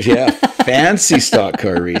racing. Yeah, fancy stock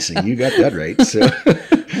car racing. You got that right. So,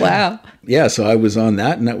 wow. Yeah, so I was on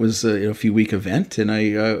that, and that was a few week event, and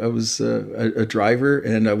I was a driver,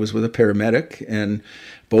 and I was with a paramedic, and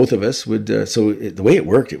both of us would. The way it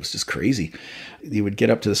worked, it was just crazy. You would get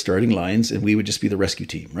up to the starting lines, and we would just be the rescue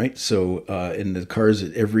team, right? So in the cars,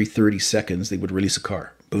 every 30 seconds, they would release a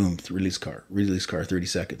car. Boom, release car, 30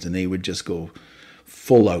 seconds, and they would just go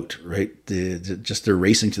full out, right? They're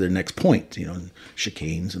racing to their next point,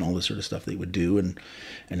 chicanes and all this sort of stuff they would do, and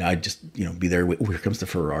I'd just be there. Here comes the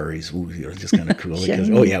Ferraris, just kind of cool. Because,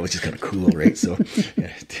 it was just kind of cool, right? So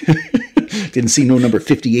yeah. Didn't see no number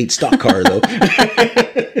 58 stock car though.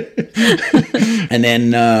 And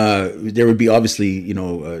then there would be obviously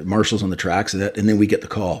marshals on the tracks and then we get the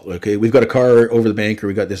call. Okay, we've got a car over the bank, or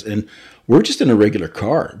we got this, and we're just in a regular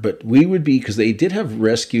car, but we would be, because they did have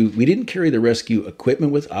rescue. We didn't carry the rescue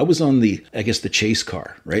equipment with. I was on the chase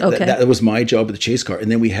car, right? Okay. That was my job with the chase car,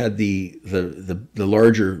 and then we had the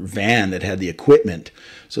larger van that had the equipment.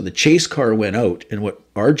 So the chase car went out, and what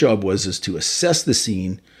our job was is to assess the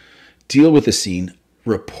scene, deal with the scene,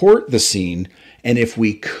 report the scene, and if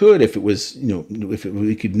we could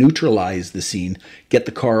neutralize the scene, get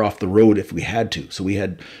the car off the road if we had to. So we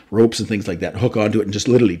had ropes and things like that, hook onto it and just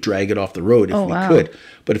literally drag it off the road if we could.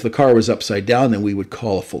 But if the car was upside down, then we would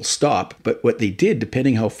call a full stop. But what they did,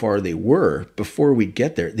 depending how far they were, before we'd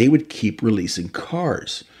get there, they would keep releasing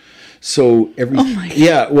cars. So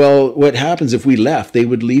what happens if we left? They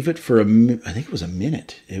would leave it for I think it was a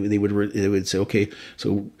minute. They would say, okay,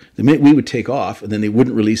 so the minute we would take off, and then they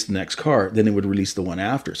wouldn't release the next car, then they would release the one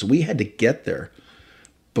after. So we had to get there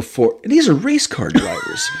before. And these are race car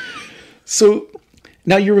drivers. So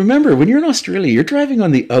now you remember, when you're in Australia, you're driving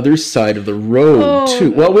on the other side of the road too.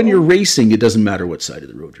 No. Well, when you're racing, it doesn't matter what side of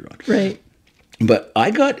the road you're on. Right. But I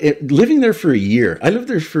got it living there for a year. I lived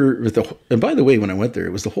there and by the way, when I went there,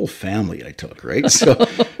 it was the whole family I took, right? So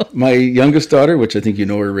my youngest daughter, which I think you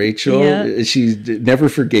know her, Rachel, she never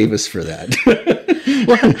forgave us for that.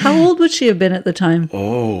 Well, how old would she have been at the time?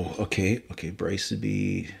 Oh, okay. Bryce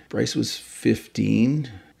was 15,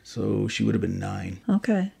 so she would have been 9.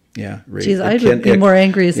 Okay. Yeah, right. Geez, I would be more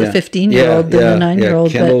angry as a 15-year-old than a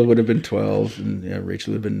 9-year-old. Kendall would have been 12, and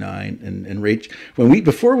Rachel would have been 9. And Rachel, I'm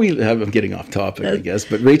getting off topic, I guess,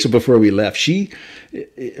 but Rachel, before we left, Rachel,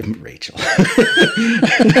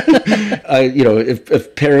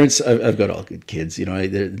 if parents, I've got all good kids,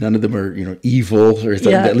 none of them are, evil, or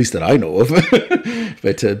at least that I know of,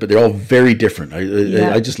 but they're all very different.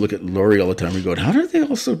 I just look at Lori all the time and go, how are they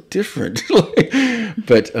all so different?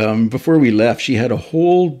 But before we left, she had a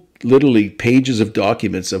whole, literally pages of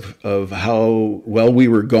documents of how well we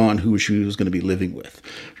were gone, who she was going to be living with,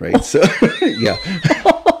 right? So,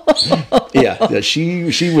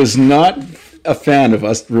 she was not a fan of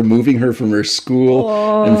us removing her from her school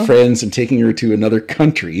and friends and taking her to another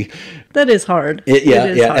country. That is hard.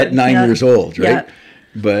 Hard. At 9 years old, right? Yeah.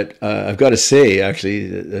 But I've got to say, actually,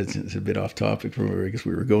 it's a bit off topic from where I guess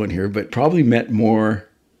we were going here, but probably met more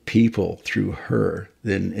people through her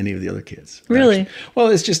than any of the other kids. Really? Actually. Well,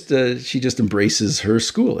 it's just she just embraces her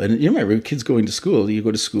school. And you remember, kids going to school, you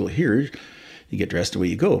go to school here, you get dressed the way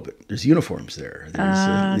you go, but there's uniforms there.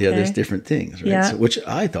 There's different things, right? Yeah. So, which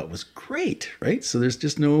I thought was great, right? So there's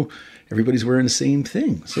just everybody's wearing the same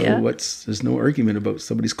thing. So there's no argument about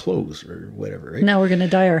somebody's clothes or whatever, right? Now we're going to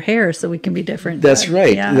dye our hair so we can be different. That's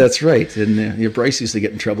right. Yeah. That's right. And Bryce used to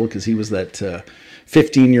get in trouble because he was that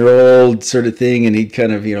 15-year-old sort of thing, and he'd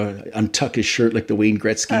kind of untuck his shirt like the Wayne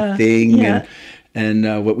Gretzky thing. Yeah.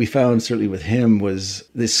 And what we found certainly with him was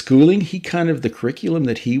the schooling. The curriculum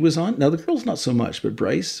that he was on. Now the girls not so much, but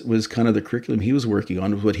Bryce was kind of the curriculum he was working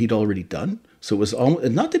on was what he'd already done. So it was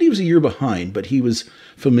not that he was a year behind, but he was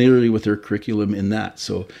familiar with their curriculum in that.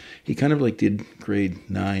 So he kind of did grade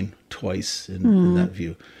 9 twice in that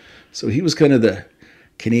view. So he was kind of the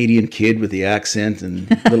Canadian kid with the accent and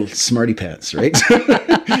little smarty pants, right?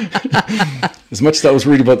 As much as I was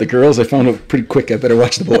worried about the girls, I found out pretty quick I better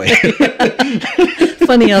watch the boy.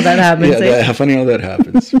 Funny how that happens. Funny how that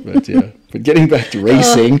happens. But getting back to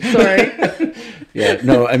racing. Sorry.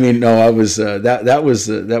 I was that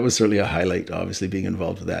was certainly a highlight. Obviously, being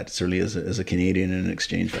involved with that, certainly as a Canadian and an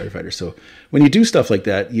exchange firefighter. So when you do stuff like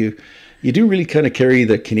that, you do really kind of carry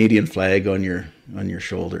the Canadian flag on your on your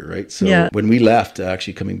shoulder, right? So when we left,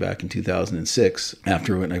 actually coming back in 2006,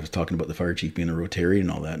 after when I was talking about the fire chief being a Rotarian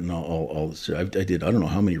and all that, and all this, I did, I don't know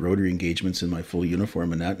how many Rotary engagements in my full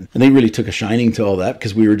uniform and that. And they really took a shining to all that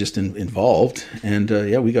because we were just involved. And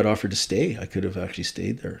we got offered to stay. I could have actually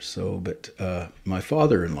stayed there. So, but my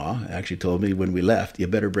father-in-law actually told me when we left, you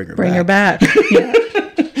better bring her back. Bring her back. Yeah.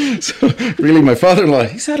 So really, my father-in-law,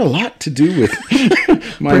 he's had a lot to do with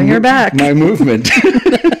bring her back. My movement.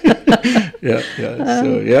 Yeah.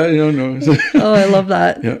 So no. Oh, I love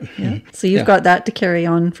that. Yeah. So you've got that to carry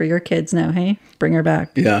on for your kids now, hey? Bring her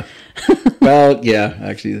back. Yeah. Well, yeah.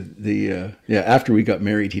 Actually, after we got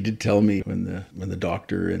married, he did tell me when the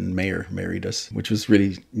doctor and mayor married us, which was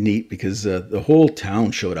really neat because the whole town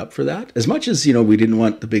showed up for that. As much as we didn't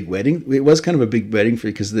want the big wedding, it was kind of a big wedding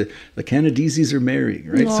because the Canadizis are marrying,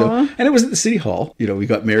 right? Aww. So, and it was at the city hall. We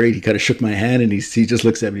got married. He kind of shook my hand and he just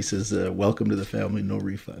looks at me. He says, "Welcome to the family, no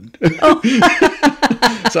refund." Oh.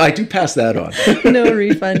 So I do pass that on. No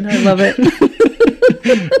refund. I love it.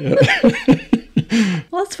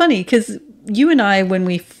 Well, it's funny because you and I, when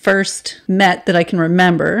we first met that I can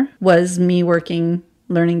remember, was me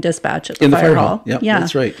learning dispatch at the fire hall. Yeah,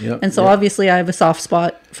 that's right. Yeah, and so obviously I have a soft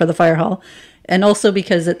spot for the fire hall. And also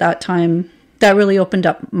because at that time, that really opened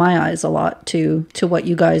up my eyes a lot to what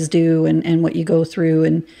you guys do and what you go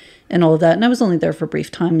through and all of that. And I was only there for a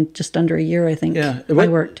brief time, just under a year, I think. Yeah, I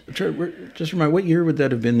worked. Just remind, what year would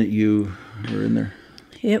that have been that you were in there?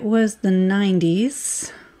 It was the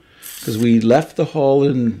 90s. Because we left the hall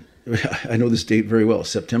I know this date very well,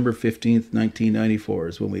 September 15th, 1994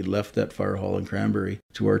 is when we left that fire hall in Cranberry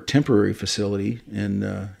to our temporary facility in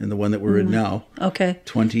the one that we're in now. Okay.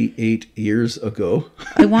 28 years ago.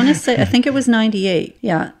 I want to say, I think it was 98.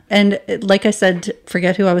 Yeah. And like I said,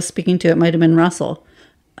 forget who I was speaking to. It might have been Russell.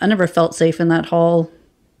 I never felt safe in that hall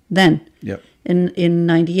then. Yep. In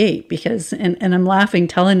 98 because, and I'm laughing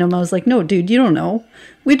telling him, I was like, no, dude, you don't know.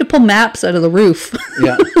 We had to pull maps out of the roof.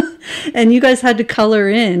 Yeah. And you guys had to color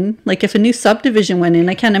in, like if a new subdivision went in,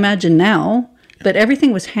 I can't imagine now, but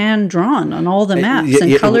everything was hand drawn on all the maps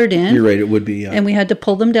and colored in. You're right, it would be. Yeah. And we had to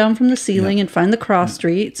pull them down from the ceiling and find the cross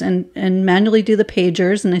streets and manually do the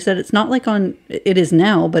pagers. And I said, it's not like it is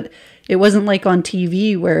now, but it wasn't like on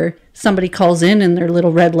TV where somebody calls in and their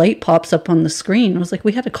little red light pops up on the screen. I was like,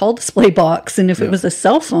 we had a call display box. And if it was a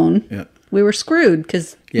cell phone, we were screwed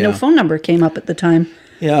because no phone number came up at the time.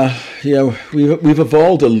 Yeah, we've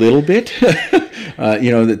evolved a little bit.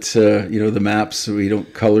 The maps, we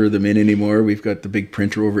don't color them in anymore. We've got the big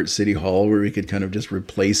printer over at City Hall where we could kind of just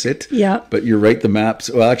replace it. Yeah. But you're right, the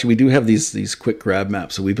maps. Well, actually, we do have these quick grab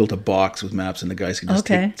maps. So we built a box with maps, and the guys can just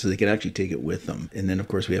take, so they can actually take it with them. And then, of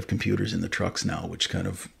course, we have computers in the trucks now, which kind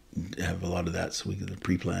of have a lot of that, so we get the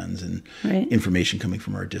pre-plans and information coming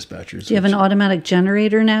from our dispatchers. Do you have an automatic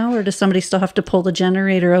generator now, or does somebody still have to pull the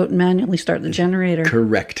generator out and manually start the generator?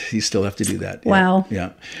 Correct. You still have to do that. Wow.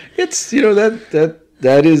 Yeah. It's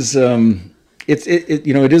that is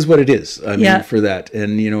it is what it is. I mean, for that,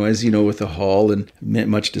 and as you know, with the hall and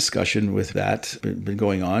much discussion with that been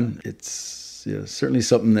going on, it's certainly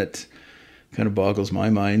something that kind of boggles my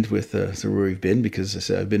mind with where we've been, because I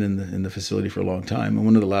said I've been in the facility for a long time. I'm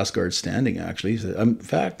one of the last guards standing, actually. In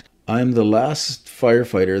fact, I'm the last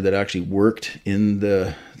firefighter that actually worked in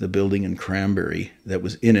the building in Cranberry that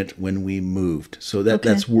was in it when we moved. So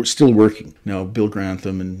that's still working. Now, Bill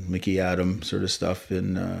Grantham and Mickey Adam sort of stuff,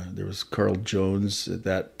 and there was Carl Jones at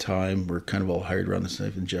that time. We're kind of all hired around the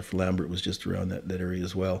same, and Jeff Lambert was just around that area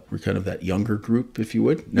as well. We're kind of that younger group, if you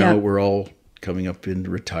would. Now we're all coming up into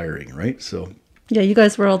retiring, right? So yeah, you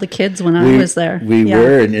guys were all the kids when I was there. We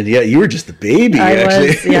were, and you were just the baby. I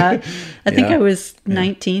was, I think I was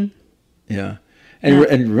 19. Yeah, and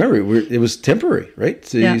remember, it was temporary, right?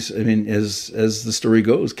 So I mean, as the story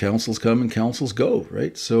goes, councils come and councils go,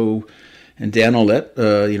 right? So, and Dan Ollett,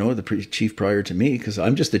 the chief prior to me, because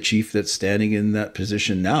I'm just the chief that's standing in that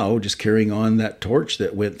position now, just carrying on that torch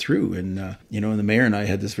that went through, and and the mayor and I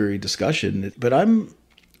had this very discussion. But I'm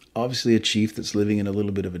obviously a chief that's living in a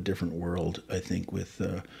little bit of a different world, I think, with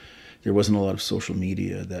there wasn't a lot of social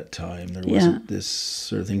media at that time. There wasn't this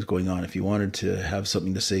sort of things going on. If you wanted to have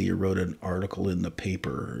something to say, you wrote an article in the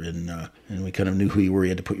paper, and we kind of knew who you were. You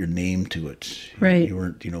had to put your name to it. Right. You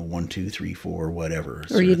weren't, 1, 2, 3, 4, whatever.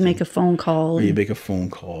 Or you'd make a phone call. Or you'd make a phone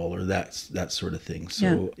call, or that sort of thing.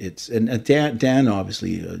 So it's, and Dan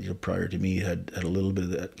obviously, prior to me, had a little bit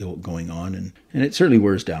of that going on, and it certainly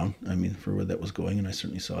wears down. I mean, for where that was going, and I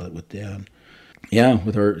certainly saw that with Dan. Yeah,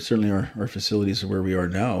 with our facilities where we are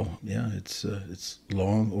now, it's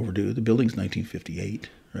long overdue. The building's 1958,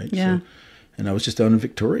 right? Yeah. So And I was just down in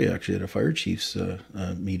Victoria, actually, at a fire chief's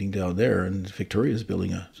meeting down there. And Victoria is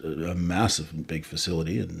building a massive, big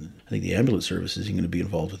facility. And I think the ambulance service is going to be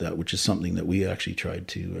involved with that, which is something that we actually tried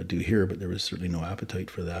to do here, but there was certainly no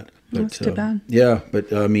appetite for that. But, that's too bad. Yeah,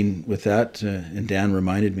 but I mean, with that, and Dan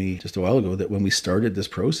reminded me just a while ago that when we started this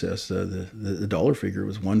process, the dollar figure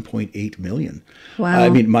was 1.8 million. Wow. I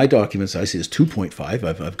mean, my documents I see is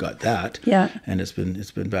 2.5. I've got that. Yeah. And it's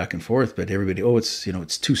been back and forth. But everybody,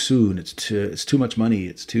 it's too soon. It's too much money.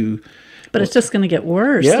 It's too. But it's just going to get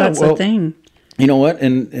worse. Yeah, That's the thing. You know what?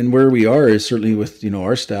 And where we are is certainly with,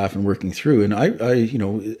 our staff and working through. And I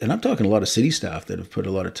and I'm talking a lot of city staff that have put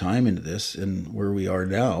a lot of time into this. And where we are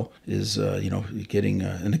now is, getting,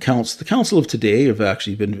 and the council of today have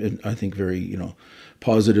actually been, I think, very,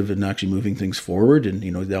 positive in actually moving things forward. And,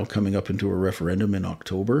 now coming up into a referendum in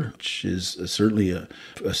October, which is certainly a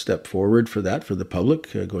step forward for the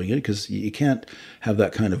public going in, because you can't have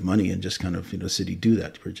that kind of money and just kind of, city do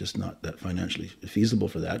that. We're just not that financially feasible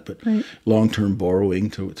for that. But right. Long-term borrowing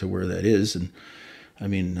to where that is. And I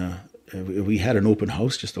mean, we had an open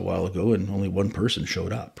house just a while ago and only one person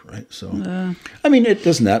showed up, right? So, I mean, it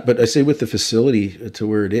doesn't that, but I say with the facility to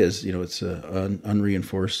where it is, it's an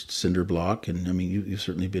unreinforced cinder block. And I mean, you've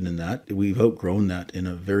certainly been in that. We've outgrown that in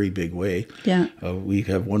a very big way. Yeah. We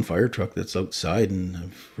have one fire truck that's outside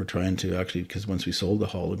and we're trying to actually, because once we sold the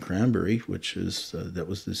hall in Cranberry, which is, that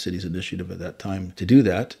was the city's initiative at that time to do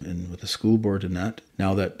that. And with the school board and that,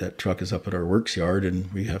 now that truck is up at our works yard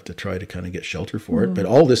and we have to try to kind of get shelter for it. But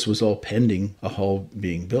all this was all pending a hall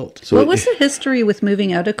being built. So what was the history with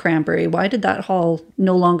moving out of Cranberry? Why did that hall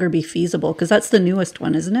no longer be feasible? Because that's the newest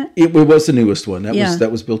one, isn't it? It was the newest one.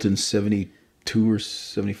 That was built in 72 or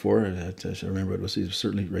 74. I remember it was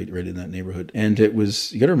certainly right in that neighborhood. And it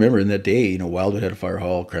was, you got to remember in that day, Wildwood had a fire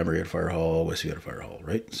hall, Cranberry had a fire hall, Westview had a fire hall,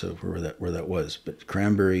 right? So where that was. But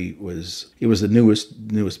Cranberry was the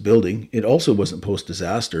newest building. It also wasn't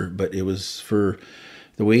post-disaster, but it was for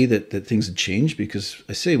the way that things had changed, because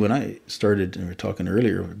I say when I started, and we were talking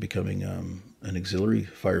earlier, becoming an auxiliary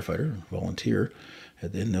firefighter, volunteer,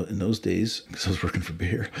 in those days, because I was working for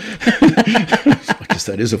Beer. I guess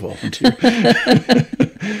that is a volunteer.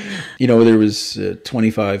 There was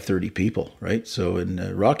 25, 30 people, right? So, and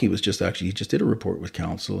Rocky he just did a report with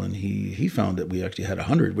council, and he found that we actually had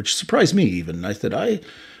 100, which surprised me even. I said, I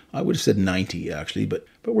would have said 90 actually, but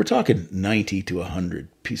we're talking 90 to 100,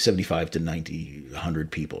 75 to 90,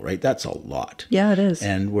 100 people, right? That's a lot. Yeah, it is.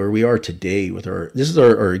 And where we are today with this is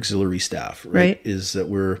our auxiliary staff, right? Is that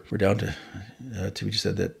we're down to we just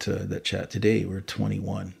had that chat today. We're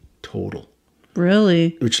 21 total.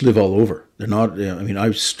 Really? Which live all over. They're not,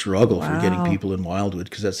 I struggle for getting people in Wildwood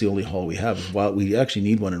because that's the only hall we have. We actually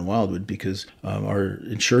need one in Wildwood because our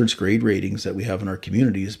insurance grade ratings that we have in our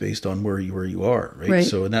community is based on where you are, right?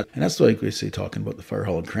 So, and that's like we say, talking about the fire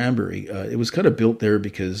hall in Cranberry, it was kind of built there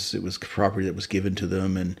because it was property that was given to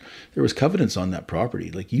them and there was covenants on that property.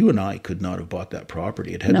 Like you and I could not have bought that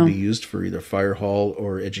property. It had to be used for either fire hall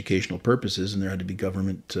or educational purposes, and there had to be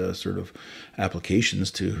government sort of applications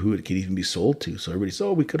to who it could even be sold to. So everybody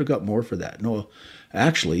said, we could have got more for that. No,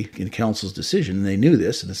 actually, in council's decision, they knew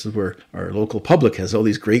this, and this is where our local public has all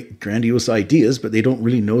these great, grandiose ideas, but they don't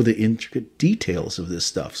really know the intricate details of this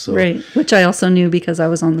stuff. So, right, which I also knew because I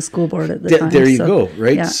was on the school board at the time. There you go,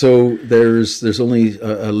 right? Yeah. So there's only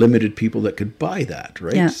a limited people that could buy that,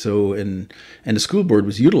 right? Yeah. So and the school board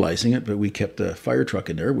was utilizing it, but we kept a fire truck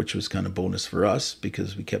in there, which was kind of bonus for us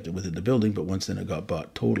because we kept it within the building. But once then it got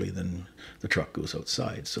bought totally, then the truck goes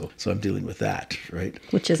outside. So I'm dealing with that, right?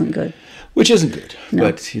 Which isn't good.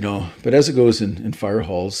 No. But as it goes in fire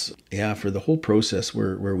halls, for the whole process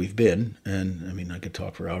where we've been, and I could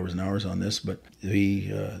talk for hours and hours on this, but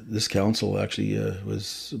this council actually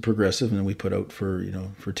was progressive, and we put out for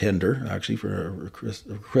tender, actually for a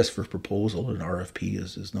request for proposal, an RFP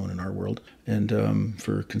is known in our world, and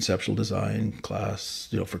for conceptual design,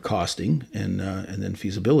 class, for costing, and then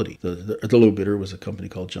feasibility. The low bidder was a company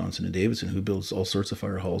called Johnson and Davidson, who builds all sorts of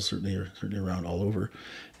fire halls, certainly around all over,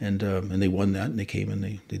 and they won that, and they came and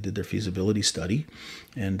they did their feasibility study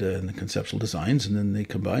and the conceptual designs, and then they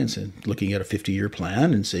come by and say, looking at a 50-year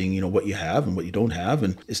plan and saying, what you have and what you don't have,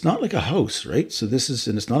 and it's not like a house, right? So and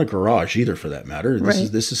it's not a garage either, for that matter.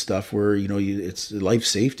 This is stuff where it's life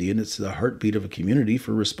safety, and it's the heartbeat of a community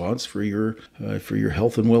for response for your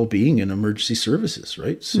health and well-being and emergency services,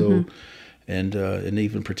 right? So. Mm-hmm. And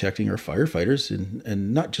even protecting our firefighters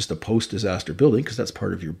and not just a post-disaster building, because that's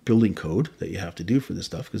part of your building code that you have to do for this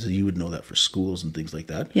stuff, because you would know that for schools and things like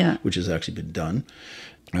that, which has actually been done.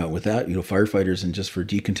 with that, firefighters and just for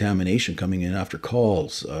decontamination coming in after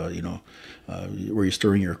calls, where you're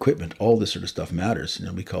storing your equipment, all this sort of stuff matters.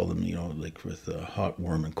 We call them, like with hot,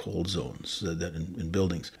 warm, and cold zones that in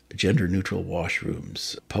buildings, gender neutral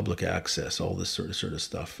washrooms, public access, all this sort of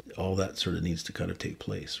stuff. All that sort of needs to kind of take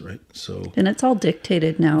place, right? So, and it's all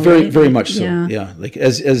dictated now, very, right? very much so. Yeah. Yeah, like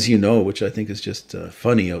as you know, which I think is just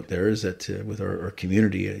funny out there, is that with our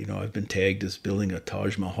community, I've been tagged as building a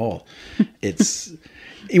Taj Mahal. It's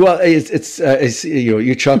Well, it's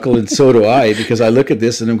you chuckle and so do I, because I look at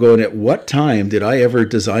this and I'm going, at what time did I ever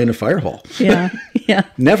design a fire hall? Yeah, yeah.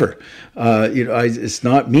 Never. It's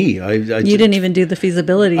not me. You didn't even do the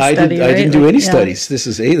feasibility study, right? I didn't do any studies. This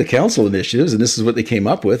is the council initiatives, and this is what they came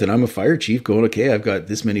up with. And I'm a fire chief going, okay, I've got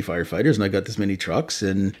this many firefighters and I got this mmany trucks,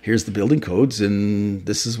 and here's the building codes, and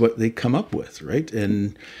this is what they come up with, right?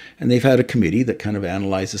 And they've had a committee that kind of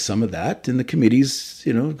analyzes some of that, and the committee's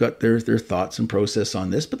got their thoughts and process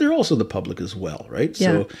on this, but they're also the public as well, right?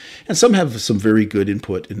 Yeah. So, and some have some very good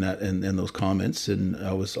input in that and those comments, and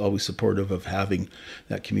I was always supportive of having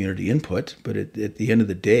that community input. But at the end of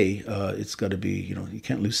the day, it's got to be, you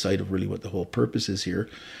can't lose sight of really what the whole purpose is here.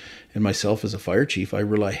 And myself as a fire chief, I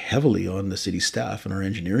rely heavily on the city staff and our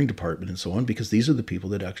engineering department and so on, because these are the people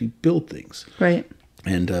that actually build things. Right.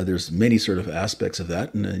 And there's many sort of aspects of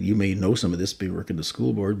that, and you may know some of this, be working the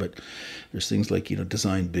school board, but there's things like,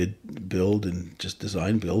 design, bid, build, and just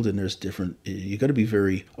design, build, and there's different, you got to be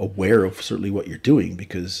very aware of certainly what you're doing,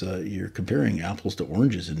 because you're comparing apples to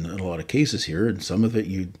oranges in a lot of cases here, and some of it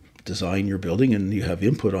you design your building and you have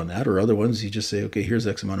input on that, or other ones you just say, okay, here's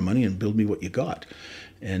X amount of money and build me what you got.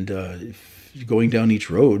 And if going down each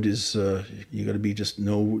road is you got to be just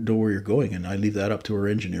know where you're going, and I leave that up to our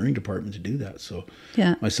engineering department to do that. So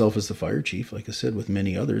myself as the fire chief, like I said, with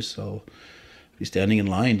many others, I'll be standing in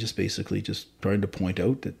line, just basically just trying to point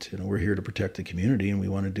out that we're here to protect the community, and we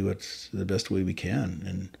want to do it the best way we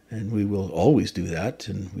can, and we will always do that,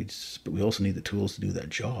 but we also need the tools to do that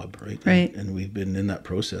job, right? And we've been in that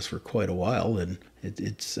process for quite a while, and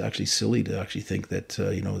it's actually silly to actually think that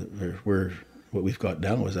we're what we've got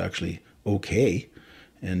now is actually okay.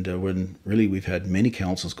 And when really we've had many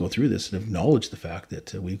councils go through this and acknowledge the fact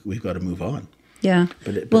that we've got to move on. Yeah.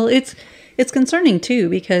 Well, it's concerning too,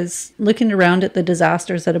 because looking around at the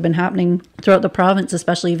disasters that have been happening throughout the province,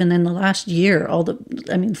 especially even in the last year,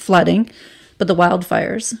 flooding, but the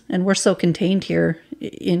wildfires, and we're so contained here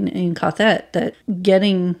in Cauthette that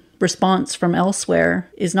getting response from elsewhere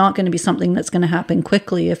is not going to be something that's going to happen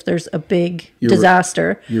quickly if there's a big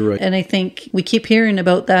disaster. Right. You're right. And I think we keep hearing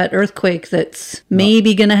about that earthquake that's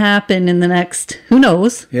maybe going to happen in the next, who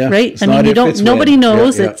knows, right? I mean, nobody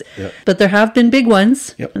knows. But there have been big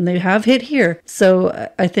ones, and they have hit here.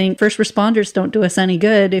 So I think first responders don't do us any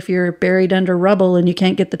good if you're buried under rubble and you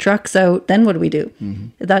can't get the trucks out. Then what do we do?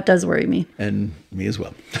 Mm-hmm. That does worry me. And me as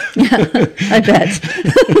well. Yeah, I bet.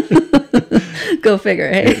 Go figure,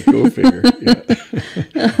 hey? Go figure,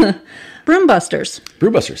 yeah. Broom Busters.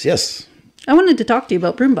 Broom Busters, yes. I wanted to talk to you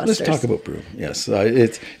about Broom Busters. Let's talk about Broom, yes.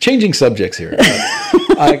 It's changing subjects here.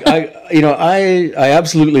 I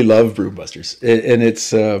absolutely love Broom Busters. And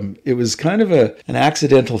it was kind of an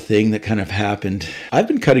accidental thing that kind of happened. I've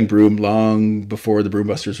been cutting broom long before the Broom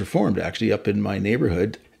Busters were formed, actually, up in my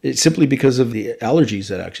neighborhood. It's simply because of the allergies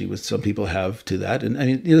that actually some people have to that. And I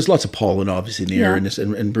mean, there's lots of pollen obviously in the air,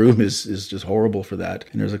 and broom is just horrible for that.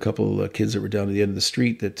 And there's a couple of kids that were down at the end of the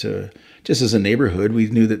street that just as a neighborhood, we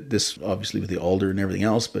knew that this, obviously with the alder and everything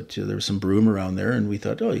else, but there was some broom around there, and we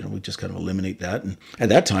thought, we just kind of eliminate that. And at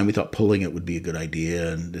that time, we thought pulling it would be a good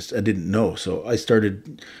idea, and I didn't know. So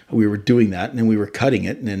we were doing that, and then we were cutting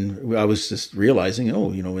it, and then I was just realizing,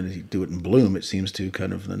 when you do it in bloom, it seems to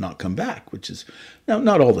kind of not come back, which is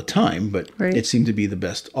not all the time, but it seemed to be the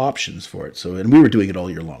best options for it. So, and we were doing it all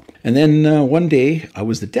year long. And then one day, I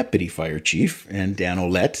was the deputy fire chief, and Dan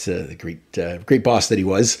Olette, the great boss that he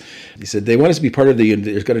was, he said they want us to be part of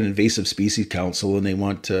there's got an invasive species council, and they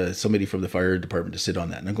want somebody from the fire department to sit on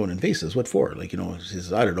that. And I'm going, invasives? What for? He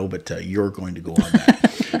says, I don't know, but you're going to go on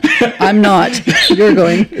that. I'm not. You're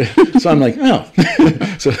going. So I'm like,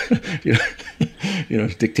 so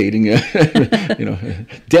dictating,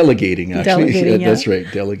 delegating. Actually, delegating, that's right,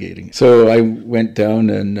 delegating. So I went down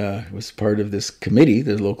and was part of this committee,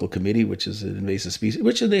 the local committee, which is an invasive species,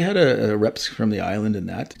 which they had a reps from the island and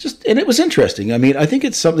that. And it was interesting. I mean, I think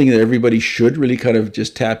it's something that everybody should really kind of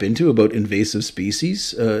just tap into about invasive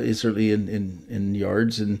species. It's certainly in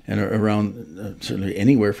yards and around, certainly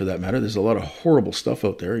anywhere for that matter. There's a lot of horrible stuff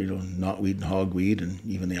out there, knotweed and hogweed and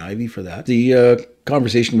even the ivy for that. The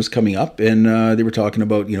conversation was coming up, and they were talking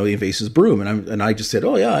about the invasive broom, and I just said,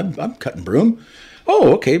 I'm cutting broom.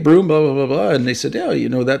 oh, okay, broom, blah, blah, blah, blah. And they said, yeah,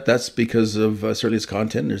 that's because of certainly its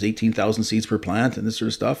content. There's 18,000 seeds per plant and this sort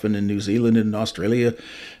of stuff. And in New Zealand and Australia,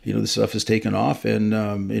 this stuff is taken off, and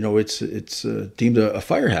it's deemed a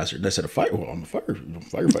fire hazard. And I said, a fire? Well, I'm a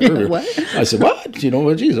firefighter. What? I said, what?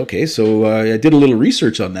 Geez, okay. So I did a little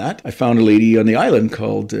research on that. I found a lady on the island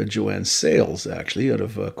called Joanne Sales, actually, out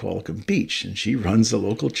of Qualicum Beach, and she runs the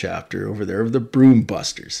local chapter over there of the Broom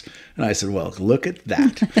Busters. And I said, well, look at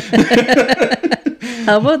that.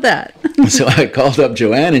 How about that? So I called up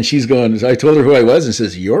Joanne, and she's going, so I told her who I was, and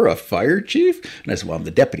says, you're a fire chief? And I said, well, I'm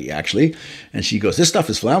the deputy, actually. And she goes, this stuff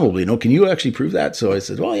is flammable, can you actually prove that? So I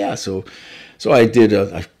said, well, yeah. So I did,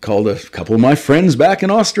 I called a couple of my friends back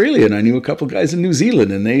in Australia, and I knew a couple of guys in New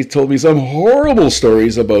Zealand, and they told me some horrible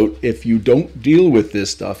stories about if you don't deal with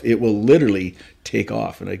this stuff, it will literally take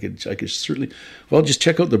off. And I could certainly, well, just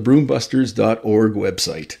check out the broombusters.org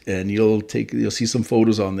website, and you'll see some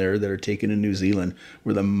photos on there that are taken in New Zealand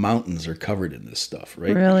where the mountains are covered in this stuff,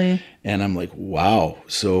 right? Really? And I'm like, wow.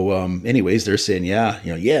 So anyways, they're saying, yeah,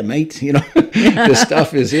 mate, this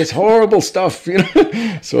stuff it's horrible stuff,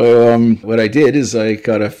 So what I did is I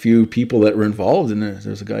got a few people that were involved, and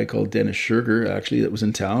there's a guy called Dennis Sugar, actually, that was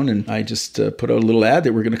in town, and I just put out a little ad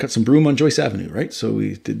that we're going to cut some broom on Joyce Avenue, right? So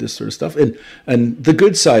we did this sort of stuff. And the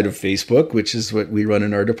good side of Facebook, which is what we run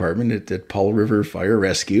in our department at Powell River Fire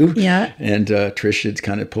Rescue. Yeah. And Trish had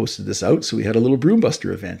kind of posted this out. So we had a little Broom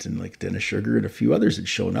Buster event, and like Dennis Sugar and a few others had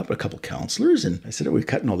shown up, a couple counselors. And I said, we're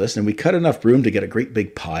cutting all this. And we cut enough broom to get a great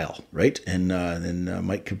big pile, right? And then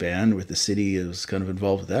Mike Caban with the city was kind of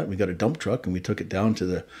involved with that. We got a dump truck, and we took it down to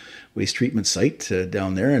the waste treatment site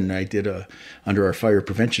down there, and I did under our fire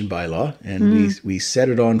prevention bylaw, and we set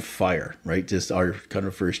it on fire, right? Just our kind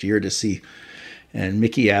of first year to see. And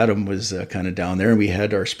Mickey Adam was kind of down there, and we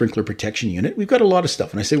had our sprinkler protection unit. We've got a lot of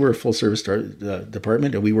stuff, and I say we're a full service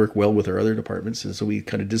department, and we work well with our other departments. And so we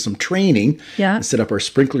kind of did some training and set up our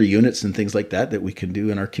sprinkler units and things like that we can do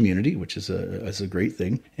in our community, which is a great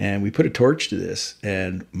thing. And we put a torch to this,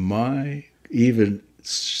 and even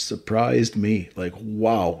surprised me, like,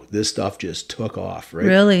 wow, this stuff just took off, right?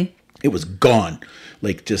 Really? It was gone,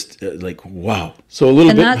 like just like wow. So a little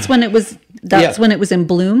and bit. And that's when it was in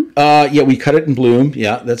bloom. Yeah, we cut it in bloom.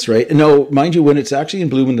 Yeah, that's right. And no, mind you, when it's actually in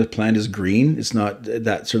bloom and the plant is green, it's not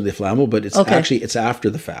that sort of flammable, but it's actually it's after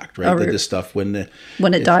the fact, right? That this stuff when it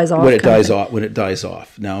dies off. When it dies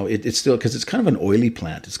off. Now it's still, because it's kind of an oily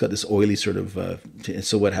plant. It's got this oily sort of.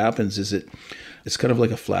 So what happens is it's kind of like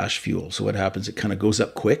a flash fuel. So what happens? It kind of goes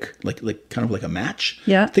up quick, like kind of like a match.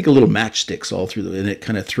 Yeah. Think of little matchsticks all through and it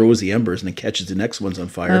kind of throws the embers and then catches the next ones on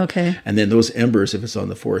fire. Okay. And then those embers, if it's on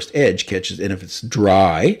the forest edge, catches. And if it's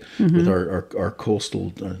dry, with our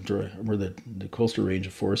coastal, we're the coastal range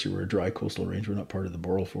of forestry. We're a dry coastal range. We're not part of the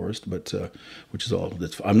boreal forest, but which is all.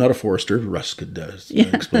 I'm not a forester. Russ could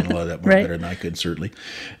explain a lot of that more better than I could, certainly.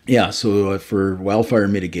 Yeah. So for wildfire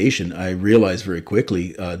mitigation, I realized very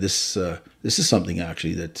quickly this is something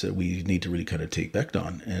actually that we need to really kind of take effect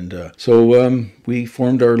on, and so we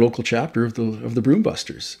formed our local chapter of the Broom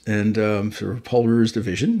Busters, and for Powell River's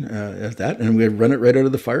division at that, and we run it right out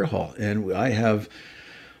of the fire hall, and I have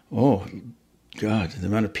God, the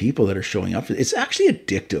amount of people that are showing up. It's actually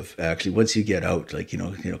addictive, actually, once you get out, like,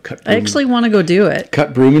 cut broom. I actually want to go do it.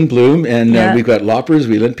 Cut broom and bloom. And we've got loppers.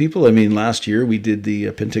 We lend people. I mean, last year we did the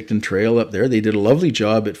Penticton Trail up there. They did a lovely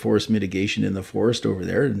job at forest mitigation in the forest over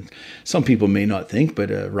there. And some people may not think, but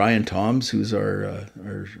Ryan Toms, who's our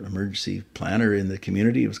emergency planner in the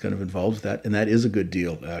community, was kind of involved with that. And that is a good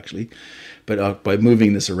deal, actually. But by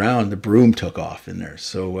moving this around, the broom took off in there.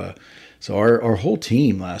 So our whole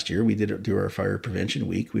team last year, we did do our fire prevention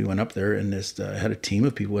week. We went up there and had a team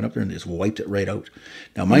of people went up there and just wiped it right out.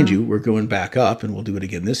 Now, mind you, we're going back up, and we'll do it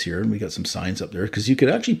again this year. And we got some signs up there because you could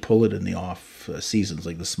actually pull it in the off seasons,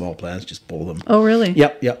 like the small plants, just pull them. Oh, really?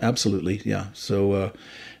 Yep, absolutely, yeah. So,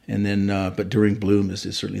 and then, but during bloom is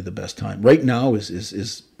certainly the best time. Right now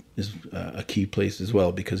is a key place as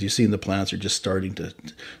well, because you're seeing the plants are just starting to.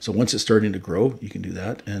 So once it's starting to grow, you can do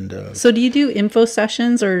that. And so, do you do info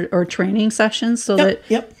sessions or training sessions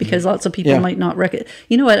because lots of people might not recognize?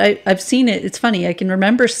 You know what? I've seen it. It's funny. I can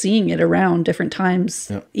remember seeing it around different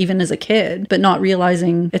times, even as a kid, but not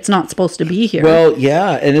realizing it's not supposed to be here. Well,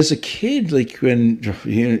 yeah, and as a kid, like when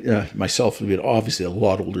myself, obviously a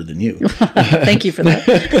lot older than you. Thank you for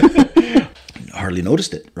that. Hardly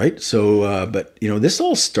noticed it, right? So, but this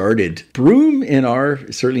all started. Broom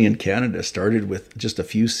certainly in Canada, started with just a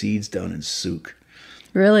few seeds down in Souk.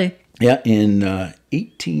 Really? Yeah, in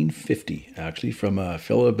 1850, actually, from a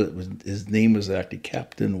fellow, but his name was actually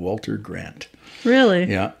Captain Walter Grant. Really?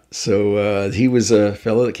 Yeah. So he was a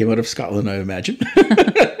fellow that came out of Scotland, I imagine.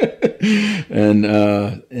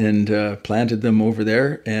 and planted them over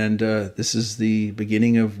there. And this is the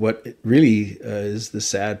beginning of what really is the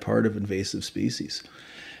sad part of invasive species.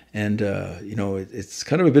 And, it's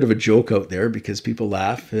kind of a bit of a joke out there because people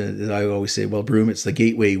laugh. I always say, well, broom, it's the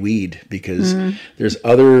gateway weed because there's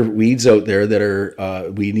other weeds out there that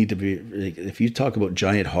are, we need to be, if you talk about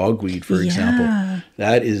giant hogweed, for example,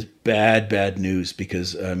 that is bad news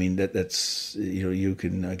because, that's, you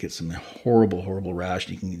can get some horrible rash.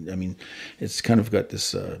 It's kind of got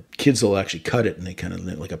this, kids will actually cut it and they kind of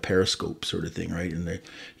like a periscope sort of thing, right? And you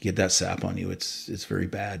get that sap on you. It's very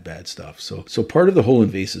bad stuff. So part of the whole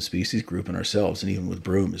invasive species group and ourselves, and even with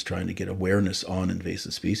Broom, is trying to get awareness on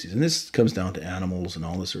invasive species. And this comes down to animals and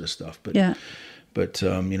all this sort of stuff. But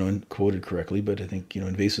and quoted correctly, but I think,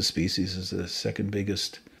 invasive species is the second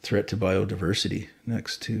biggest threat to biodiversity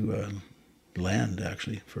next to land,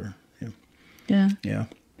 actually, for Yeah.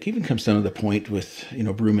 It even comes down to the point with,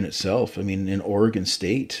 Broom in itself. In Oregon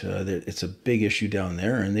State, it's a big issue down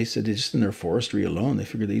there. And they said just in their forestry alone, they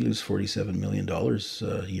figure they lose $47 million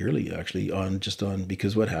yearly, actually,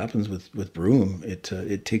 because what happens with Broom,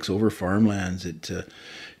 it takes over farmlands. It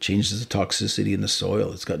changes the toxicity in the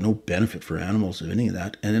soil. It's got no benefit for animals or any of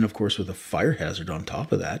that. And then, of course, with a fire hazard on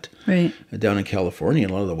top of that, right, down in California, a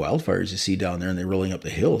lot of the wildfires you see down there and they're rolling up the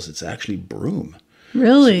hills, it's actually Broom.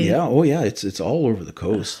 Really? So, it's all over the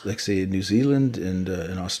coast. Like say in New Zealand and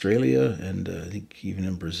in Australia and I think even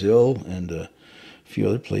in Brazil and a few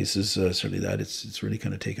other places. Certainly that it's really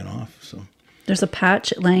kind of taken off. So there's a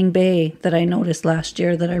patch at Lang Bay that I noticed last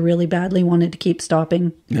year that I really badly wanted to keep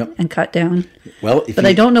stopping and cut down. Well,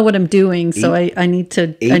 I don't know what I'm doing, so I need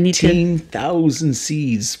to. 18,000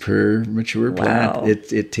 seeds per mature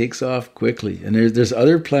plant. It takes off quickly, and there's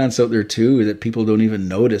other plants out there too that people don't even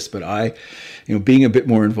notice. But being a bit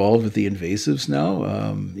more involved with the invasives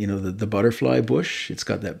now, the butterfly bush, it's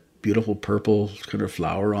got that beautiful purple kind of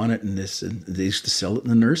flower on it, and they used to sell it in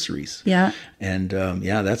the nurseries. Yeah. And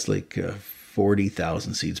that's like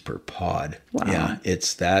 40,000 seeds per pod. Wow. Yeah,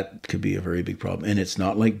 that could be a very big problem. And it's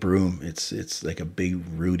not like Broom. It's like a big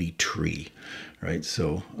rooty tree, right?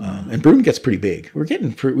 So, and Broom gets pretty big. We're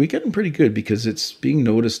getting pretty good because it's being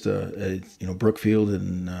noticed, Brookfield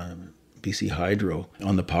and BC Hydro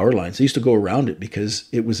on the power lines. They used to go around it because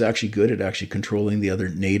it was actually good at actually controlling the other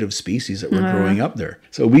native species that were growing up there.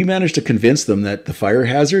 So we managed to convince them that the fire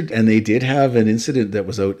hazard, and they did have an incident that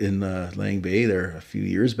was out in Lang Bay there a few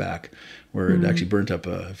years back where it actually burnt up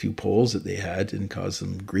a few poles that they had and caused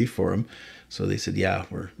some grief for them. So they said,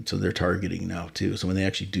 so they're targeting now too. So when they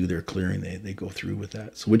actually do their clearing, they go through with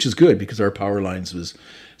that. So which is good because our power lines was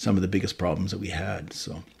some of the biggest problems that we had.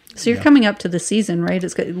 So you're coming up to the season, right?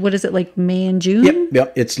 What is it, like May and June?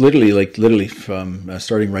 Yep. It's literally from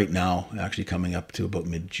starting right now, actually coming up to about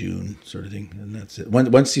mid-June sort of thing. And that's it.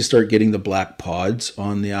 Once you start getting the black pods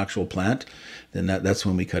on the actual plant, then that's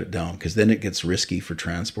when we cut it down because then it gets risky for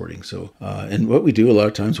transporting. So, and what we do a lot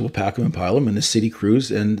of times, we'll pack them and pile them, and the city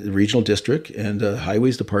crews and the regional district and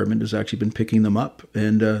highways department has actually been picking them up.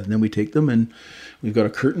 And then we take them and we've got a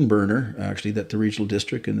curtain burner actually that the regional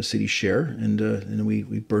district and the city share, and then we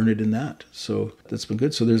burn it in that. So that's been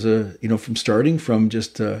good. So there's from starting from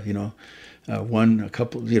just one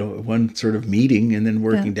sort of meeting and then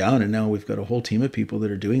working down, and now we've got a whole team of people that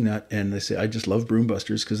are doing that. And they say, I just love Broom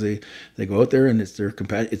Busters because they go out there and they're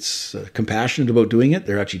compassionate about doing it.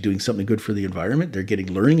 They're actually doing something good for the environment. They're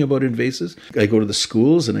learning about invasives. I go to the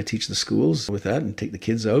schools and I teach the schools with that and take the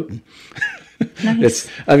kids out and Nice.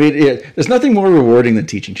 There's nothing more rewarding than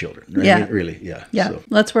teaching children, right? Yeah. Really, yeah. Yeah, so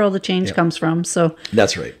that's where all the change comes from. So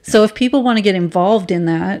that's right. So if people want to get involved in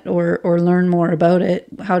that or learn more about it,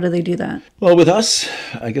 how do they do that? Well, with us,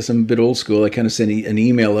 I guess I'm a bit old school. I kind of send an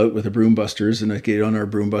email out with the Broom Busters, and I get on our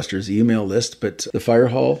Broom Busters email list. But the fire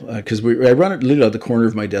hall, because I run it literally out the corner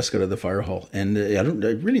of my desk out of the fire hall, and I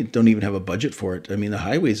really don't even have a budget for it. The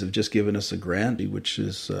highways have just given us a grant, which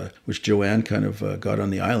Joanne kind of got on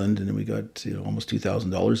the island, and then we got almost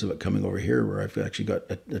 $2,000 of it coming over here, where I've actually got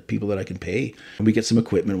people that I can pay, and we get some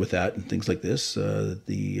equipment with that and things like this.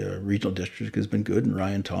 The regional district has been good, and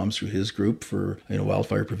Ryan Toms through his group for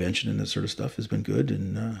wildfire prevention and that sort of stuff has been good.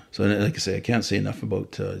 And so, like I say, I can't say enough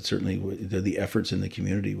about certainly the efforts in the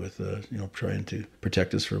community with trying to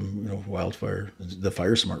protect us from wildfire. The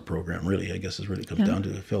Fire Smart program really, I guess, is really comes down to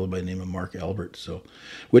a fellow by the name of Mark Albert. So,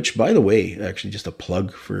 which, by the way, actually just a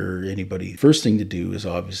plug for anybody. First thing to do is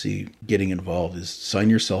obviously getting involved is sign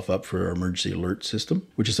yourself up for our emergency alert system,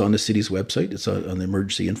 which is on the city's website. It's on the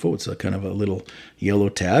emergency info. It's a kind of a little yellow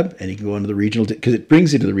tab, and you can go onto the regional, because it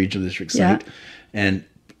brings you to the regional district site. And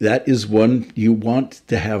that is one, you want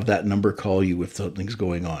to have that number call you if something's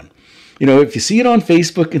going on. if you see it on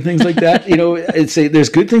Facebook and things like that, I'd say there's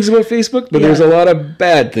good things about Facebook, but there's a lot of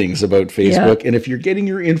bad things about Facebook. And if you're getting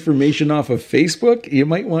your information off of Facebook, you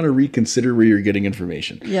might want to reconsider where you're getting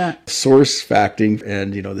information. Yeah. Source facting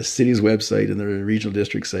and, the city's website and the regional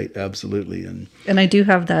district site, absolutely. And I do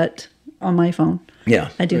have that on my phone. Yeah,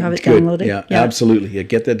 I do have it good. downloaded. Yeah, absolutely. Yeah,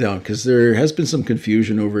 get that down, because there has been some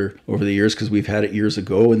confusion over the years, because we've had it years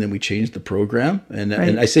ago and then we changed the program. And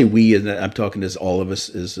I say we, and I'm talking as all of us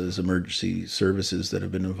as emergency services that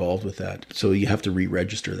have been involved with that. So you have to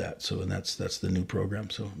re-register that. So and that's the new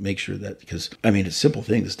program. So make sure that, because it's a simple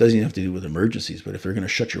thing. This doesn't even have to do with emergencies, but if they're going to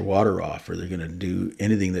shut your water off or they're going to do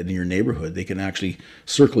anything that in your neighborhood, they can actually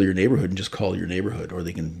circle your neighborhood and just call your neighborhood, or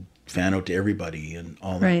they can fan out to everybody and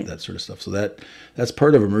all that sort of stuff. So that's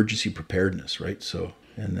part of emergency preparedness, right? So,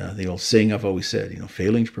 and the old saying I've always said,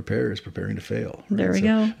 failing to prepare is preparing to fail. Right? There we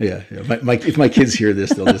go. Yeah. If my kids hear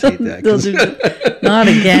this, they'll just hate that. They'll do not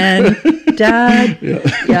again, Dad.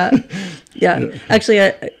 Yeah. Actually,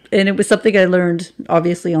 and it was something I learned,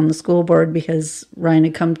 obviously, on the school board, because Ryan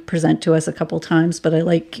had come present to us a couple times. But I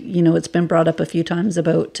it's been brought up a few times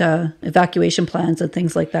about evacuation plans and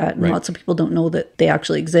things like that. And lots of people don't know that they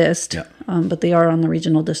actually exist, but they are on the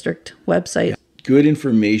regional district website. Yeah. Good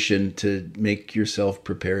information to make yourself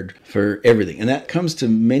prepared for everything. And that comes to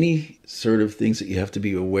many sort of things that you have to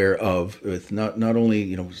be aware of, with not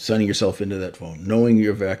only, signing yourself into that phone, knowing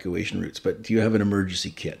your evacuation routes, but do you have an emergency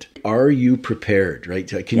kit? Are you prepared, right?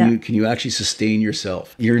 Can you actually sustain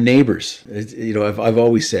yourself? Your neighbors, I've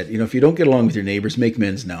always said, if you don't get along with your neighbors, make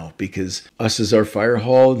amends now, because us as our fire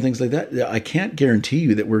hall and things like that, I can't guarantee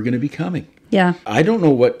you that we're going to be coming. Yeah. I don't know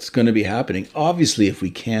what's going to be happening. Obviously, if we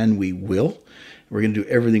can, we will. We're going to do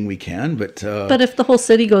everything we can, but if the whole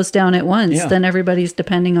city goes down at once, then everybody's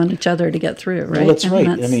depending on each other to get through, right? Well, that's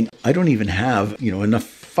right. I don't even have enough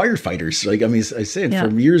firefighters. I said,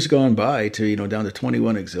 from years gone by to down to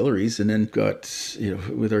 21 auxiliaries, and then got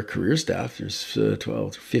with our career staff, there's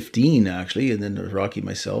 12, 15 actually, and then there's Rocky,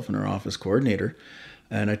 myself, and our office coordinator.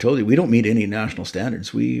 And I told you, we don't meet any national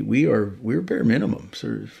standards. We're bare minimum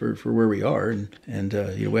for where we are, and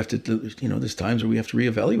we have to. There's times where we have to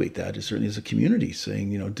reevaluate that. Certainly as a community,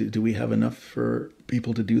 saying do we have enough for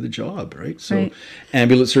people to do the job, right? So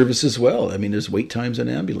ambulance service as well. There's wait times on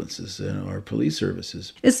ambulances and our police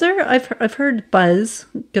services. Is there? I've heard buzz,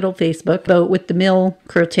 good old Facebook, about with the mill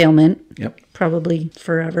curtailment. Yep. Probably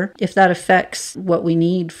forever, if that affects what we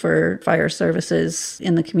need for fire services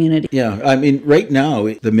in the community. Yeah, right now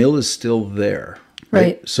the mill is still there.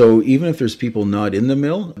 Right. So even if there's people not in the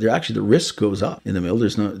mill, the risk goes up in the mill.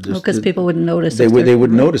 Because people wouldn't notice it. They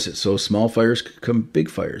wouldn't notice it. So small fires become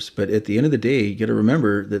big fires. But at the end of the day, you got to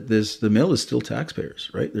remember that the mill is still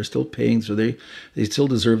taxpayers, right? They're still paying, so they still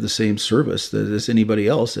deserve the same service as anybody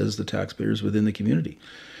else, as the taxpayers within the community.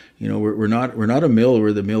 We're not a mill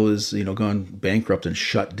where the mill is gone bankrupt and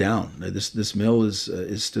shut down. This mill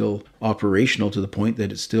is still operational to the point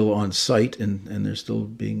that it's still on site, and they're still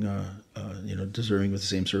being deserving with the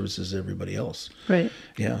same services as everybody else. Right.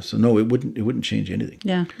 Yeah. So no, it wouldn't change anything.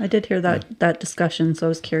 Yeah, I did hear that discussion, so I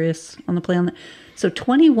was curious on the play on that. So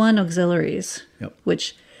 21 auxiliaries,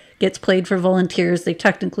 which gets paid for volunteers. They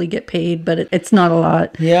technically get paid, but it's not a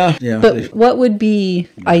lot. Yeah. But what would be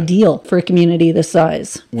ideal for a community this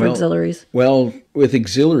size for auxiliaries? Well, with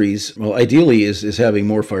auxiliaries, ideally is having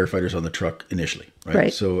more firefighters on the truck initially,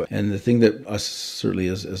 right? So, and the thing that us certainly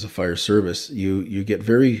as a fire service, you get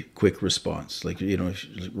very quick response. Like,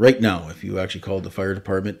 right now, if you actually called the fire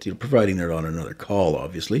department, providing they're on another call,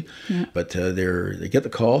 obviously, but they get the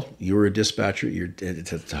call, you're a dispatcher,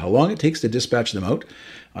 it's how long it takes to dispatch them out.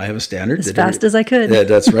 I have a standard. As fast as I could.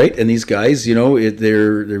 That's right. And these guys,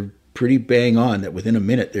 they're pretty bang on that within a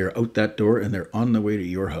minute they're out that door and they're on the way to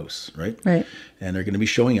your house, right? Right. And they're going to be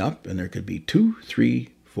showing up, and there could be 2, 3,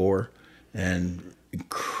 4, and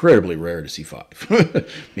incredibly rare to see 5.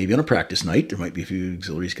 Maybe on a practice night, there might be a few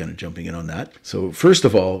auxiliaries kind of jumping in on that. So first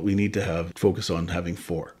of all, we need to focus on having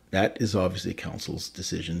 4. That is obviously council's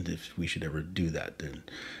decision if we should ever do that, and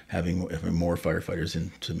having more firefighters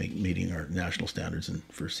into meeting our national standards and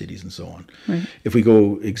for cities and so on. Right. If we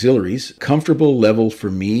go auxiliaries, comfortable level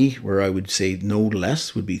for me, where I would say no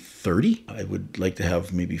less, would be 30. I would like to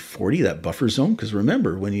have maybe 40, that buffer zone, because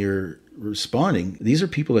remember, when you're responding, these are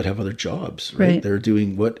people that have other jobs, right? They're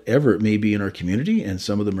doing whatever it may be in our community, and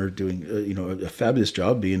some of them are doing a fabulous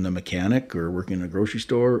job, being a mechanic or working in a grocery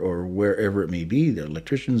store or wherever it may be. They're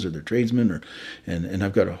electricians or they're tradesmen, and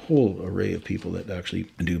I've got a whole array of people that actually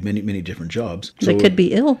do many different jobs. They could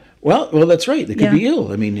be ill. Well, that's right. They could be ill.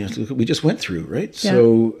 We just went through, right? Yeah.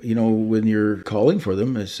 So when you're calling for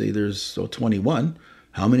them, I say there's 21.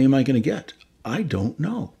 How many am I going to get? I don't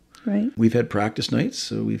know. Right. We've had practice nights,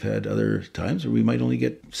 so we've had other times where we might only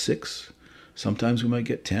get 6. Sometimes we might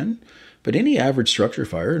get 10. But any average structure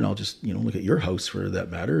fire, and I'll just, look at your house for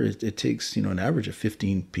that matter, it takes, an average of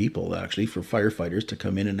 15 people actually for firefighters to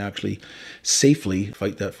come in and actually safely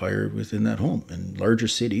fight that fire within that home. And larger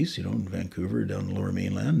cities, in Vancouver, down the Lower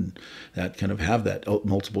Mainland, that kind of have that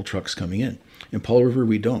multiple trucks coming in. In Powell River,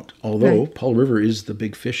 we don't. Although Powell River is the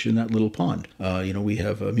big fish in that little pond. We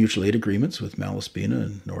have mutual aid agreements with Malaspina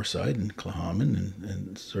and Northside and Clahaman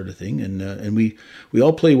and sort of thing. And we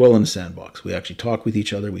all play well in the sandbox. We actually talk with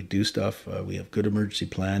each other. We do stuff. We have good emergency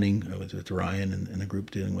planning with Ryan and a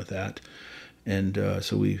group dealing with that. And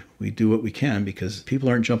so we do what we can because people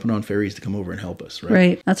aren't jumping on ferries to come over and help us, right?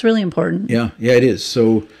 Right. That's really important. Yeah, it is.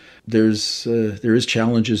 So there is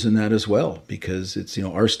challenges in that as well because it's,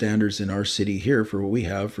 our standards in our city here for what we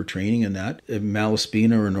have for training and that. In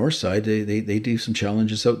Malaspina or Northside, they do some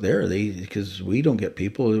challenges out there. Because we don't get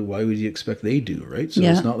people, why would you expect they do, right? So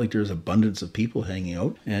it's not like there's abundance of people hanging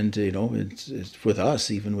out. And, it's with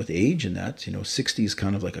us, even with age and that, 60 is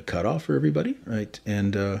kind of like a cutoff for everybody, right?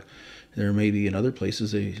 And there may be in other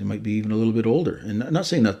places, they might be even a little bit older. And I'm not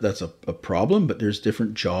saying that that's a problem, but there's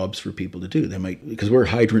different jobs for people to do. They might, because we're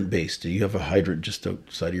hydrant based. You have a hydrant just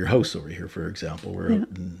outside of your house over here, for example. We're out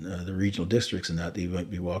in the regional districts and that, they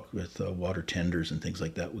might be walk with water tenders and things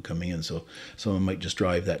like that would come in. So someone might just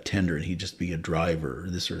drive that tender and he'd just be a driver or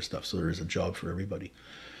this sort of stuff. So there is a job for everybody.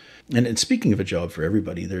 And speaking of a job for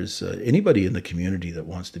everybody, there's anybody in the community that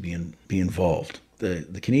wants to be involved.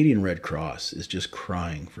 The Canadian Red Cross is just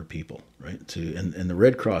crying for people, right? And the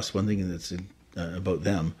Red Cross, one thing that's about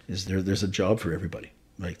them is there's a job for everybody.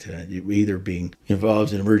 Like either being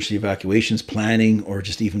involved in emergency evacuations planning or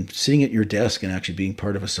just even sitting at your desk and actually being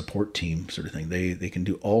part of a support team sort of thing. They can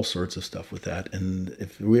do all sorts of stuff with that. And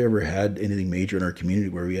if we ever had anything major in our community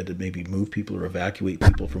where we had to maybe move people or evacuate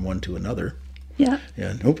people from one to another,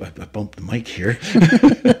 nope, I bumped the mic here.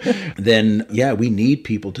 Then, we need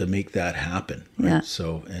people to make that happen. Right? Yeah.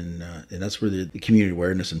 So, and that's where the community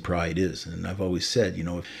awareness and pride is. And I've always said,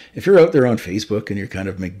 if you're out there on Facebook and you're kind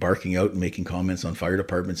of barking out and making comments on fire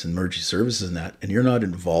departments and emergency services and that, and you're not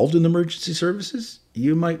involved in the emergency services,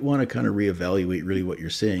 you might want to kind of reevaluate really what you're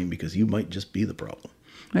saying because you might just be the problem.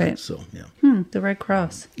 Right. So, The Red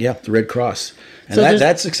Cross. Yeah, the Red Cross. And So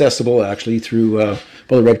that's accessible actually through,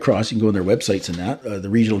 the Red Cross. You can go on their websites and that. The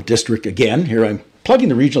regional district, again, here I'm plugging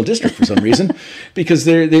the regional district for some reason because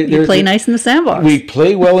they're play nice in the sandbox. We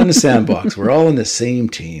play well in the sandbox. We're all in the same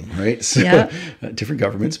team, right? So, different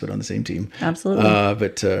governments, but on the same team. Absolutely.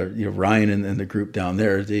 But Ryan and the group down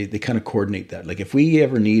there, they kind of coordinate that. Like if we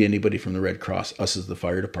ever need anybody from the Red Cross, us as the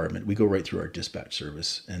fire department, we go right through our dispatch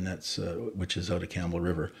service, and that's which is out of Campbell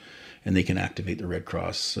River, and they can activate the Red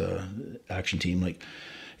Cross action team. Like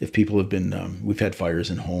if people have been, we've had fires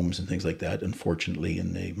in homes and things like that, unfortunately,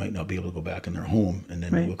 and they might not be able to go back in their home. And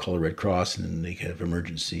then we'll call a Red Cross and then they have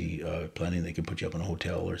emergency planning. They can put you up in a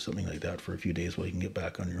hotel or something like that for a few days while you can get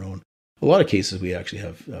back on your own. A lot of cases, we actually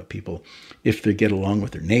have people, if they get along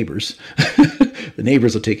with their neighbors, the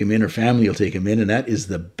neighbors will take them in or family will take them in. And that is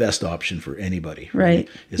the best option for anybody. Right.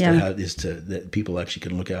 That people actually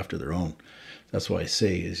can look after their own. That's why I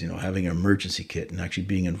say is, having an emergency kit and actually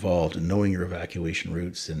being involved and knowing your evacuation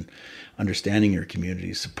routes and understanding your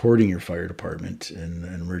community, supporting your fire department and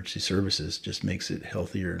emergency services just makes it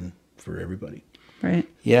healthier for everybody. Right.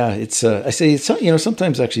 Yeah, it's. I say it's.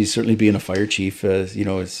 Sometimes actually, certainly being a fire chief.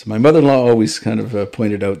 It's my mother-in-law always kind of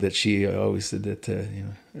pointed out that she always said that.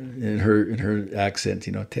 In her accent,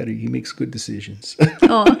 Teddy, he makes good decisions.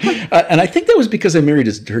 Oh. And I think that was because I married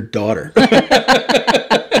her daughter.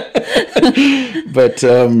 But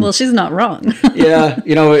well, she's not wrong.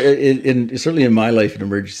 Certainly in my life in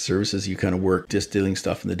emergency services, you kind of work distilling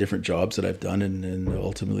stuff in the different jobs that I've done, and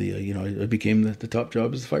ultimately, I became the top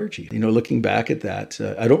job as the fire chief. Looking back at that,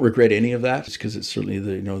 I don't regret any of that, just because it's certainly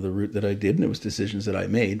the route that I did, and it was decisions that I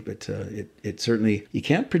made. But it certainly, you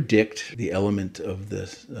can't predict the element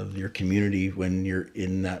of your community when you're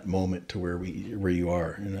in that moment to where you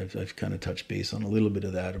are, and I've kind of touched base on a little bit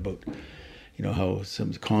of that about. How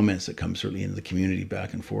some comments that come certainly into the community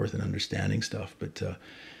back and forth and understanding stuff. But,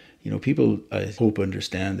 people, I hope,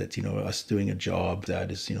 understand that, us doing a job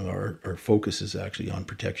that is, our focus is actually on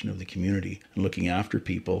protection of the community and looking after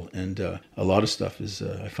people. And a lot of stuff is,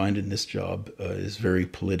 I find in this job, is very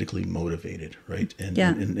politically motivated, right?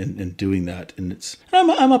 And doing that. And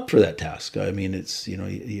I'm up for that task. I mean, it's,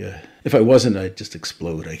 if I wasn't, I'd just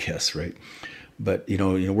explode, I guess, right? But,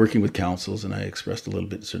 working with councils, and I expressed a little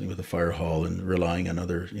bit, certainly with the fire hall and relying on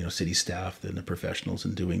other, city staff and the professionals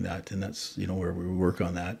and doing that. And that's, where we work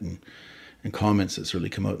on that. and comments that certainly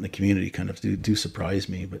come out in the community kind of do surprise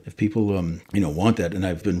me. But if people, want that, and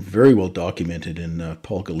I've been very well documented, and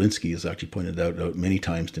Paul Galinsky has actually pointed out many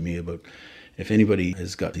times to me about, if anybody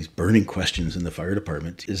has got these burning questions in the fire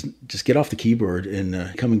department, is just get off the keyboard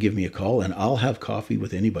and come and give me a call, and I'll have coffee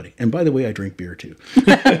with anybody. And by the way, I drink beer too.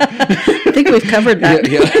 I think we've covered that.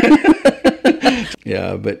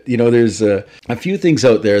 Yeah, but there's a few things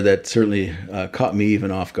out there that certainly caught me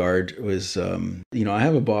even off guard. Was I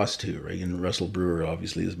have a boss too, right? And Russell Brewer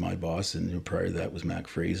obviously is my boss, and prior to that was Mac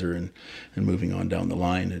Fraser, and moving on down the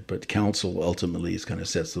line. But council ultimately is kind of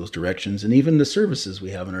sets those directions, and even the services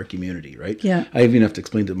we have in our community, right? Yeah. I even have to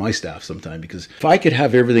explain to my staff sometimes, because if I could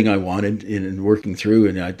have everything I wanted in working through,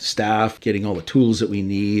 and I staff getting all the tools that we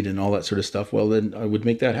need and all that sort of stuff, well, then I would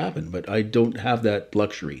make that happen. But I don't have that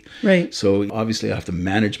luxury. Right. So obviously I have to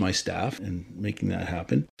manage my staff and making that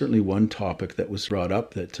happen. Certainly one topic that was brought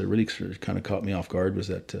up that really sort of kind of caught me off guard was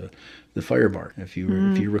that the fire mark. If you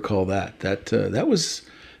recall that was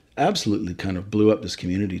absolutely kind of blew up this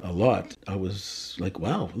community a lot. I was like,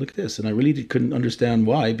 wow, look at this. And I really couldn't understand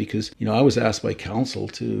why, because, I was asked by council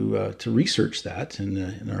to research that.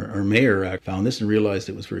 And our mayor found this and realized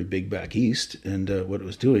it was very big back east and what it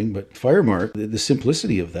was doing. But Firemark, the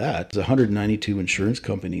simplicity of that is 192 insurance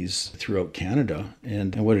companies throughout Canada.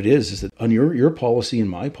 And what it is that on your policy and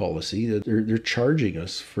my policy, that they're charging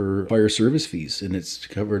us for fire service fees. And it's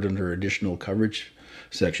covered under additional coverage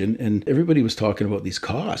section, and everybody was talking about these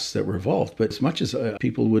costs that were involved. But as much as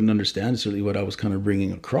people wouldn't understand certainly what I was kind of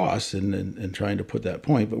bringing across and trying to put that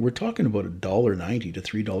point, but we're talking about $1.90 to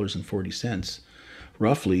 $3.40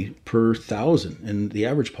 roughly per thousand, and the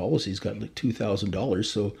average policy's got like $2,000,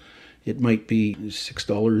 so it might be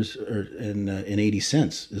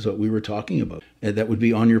 $6.80 is what we were talking about. And that would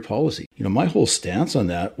be on your policy. My whole stance on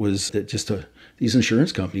that was that just these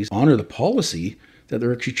insurance companies honor the policy that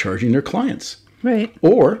they're actually charging their clients. Right.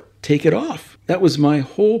 Or take it off. That was my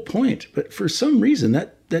whole point. But for some reason,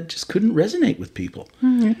 that just couldn't resonate with people.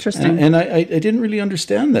 Interesting. And I didn't really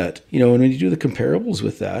understand that. And when you do the comparables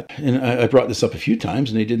with that, and I brought this up a few times,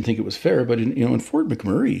 and they didn't think it was fair. But in Fort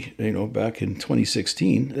McMurray, back in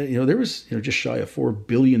 2016, there was just shy of $4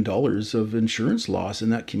 billion of insurance loss in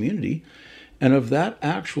that community, and of that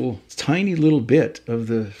actual tiny little bit of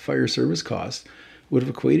the fire service cost would have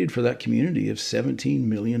equated for that community of $17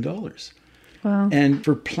 million. Wow. And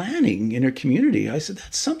for planning in our community, I said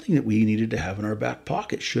that's something that we needed to have in our back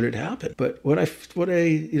pocket should it happen. But what I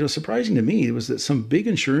surprising to me was that some big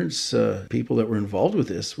insurance people that were involved with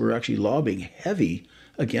this were actually lobbying heavy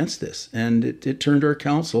against this, and it turned our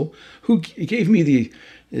council, who gave me the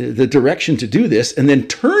direction to do this, and then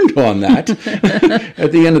turned on that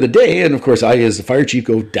at the end of the day. And of course, I, as the fire chief,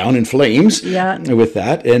 go down in flames with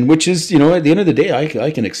that. And which is, at the end of the day,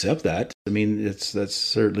 I can accept that. I mean, that's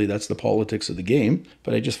the politics of the game.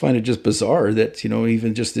 But I just find it just bizarre that,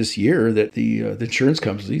 even just this year, that the insurance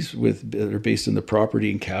companies that are based in the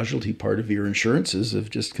property and casualty part of your insurances have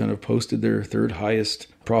just kind of posted their third highest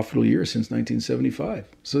profitable year since 1975.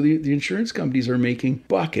 So the insurance companies are making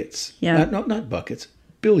buckets, not buckets,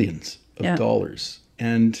 billions of dollars,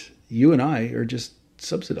 and you and I are just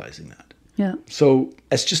subsidizing that. Yeah. So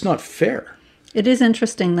it's just not fair. It is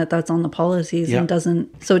interesting that that's on the policies and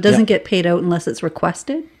doesn't get paid out unless it's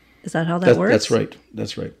requested. Is that how that works? That's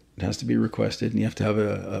right. It has to be requested, and you have to have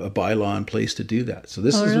a bylaw in place to do that. So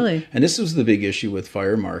this really? And this was the big issue with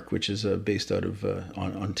Firemark, which is based out of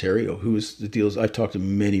Ontario, I've talked to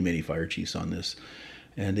many fire chiefs on this.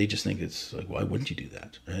 And they just think it's like, why wouldn't you do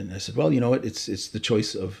that? And I said, well, you know what? It's the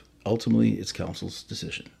choice of, ultimately, it's council's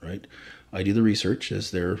decision, right? I do the research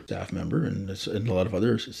as their staff member, and a lot of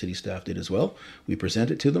other city staff did as well. We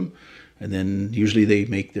present it to them, and then usually they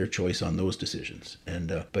make their choice on those decisions.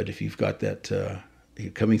 And but if you've got that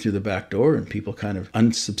coming through the back door and people kind of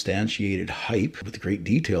unsubstantiated hype with great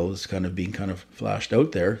details kind of being kind of flashed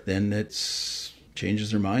out there, then it's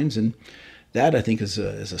changes their minds. And that, I think, is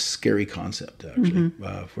a scary concept, actually,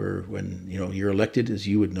 for when, you're elected, as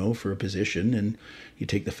you would know, for a position, and you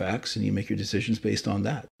take the facts and you make your decisions based on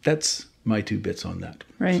that. That's my 2 bits on that.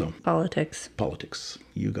 Right. So, Politics.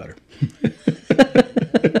 You got her.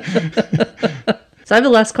 So I have a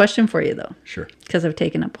last question for you, though. Sure. Because I've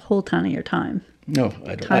taken up a whole ton of your time. No,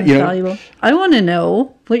 I don't. Time's valuable. I want to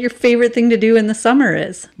know what your favorite thing to do in the summer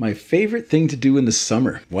is. My favorite thing to do in the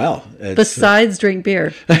summer? Well, besides drink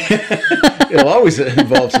beer. It'll always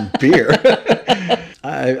involve some beer.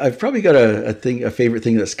 I've probably got a favorite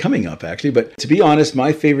thing that's coming up, actually. But to be honest,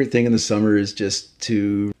 my favorite thing in the summer is just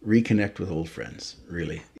to reconnect with old friends,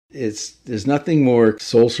 really. There's nothing more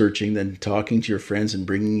soul-searching than talking to your friends and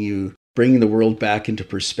bringing the world back into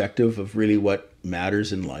perspective of really what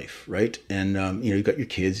matters in life, right? And you got your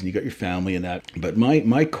kids and you got your family and that. But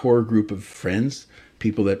my core group of friends,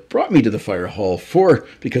 people that brought me to the fire hall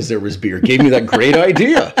because there was beer, gave me that great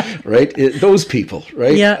idea, right? Those people,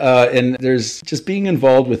 right? Yeah. And there's just being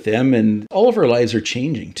involved with them, and all of our lives are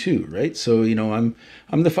changing too, right? So,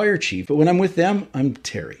 I'm the fire chief, but when I'm with them, I'm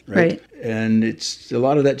Terry, right? And it's a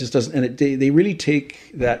lot of that just doesn't, and they really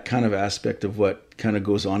take that kind of aspect of what kind of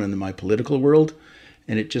goes on in my political world,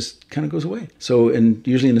 and it just kind of goes away. So, and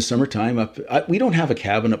usually in the summertime we don't have a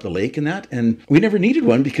cabin up the lake and that, and we never needed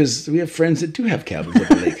one because we have friends that do have cabins up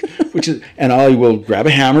the lake, and I will grab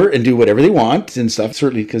a hammer and do whatever they want and stuff,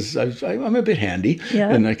 certainly because I'm a bit handy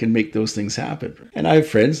and I can make those things happen. And I have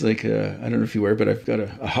friends like, I don't know if you were, but I've got a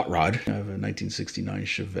hot rod. I have a 1969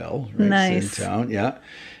 Chevelle, right? Nice. In town, yeah.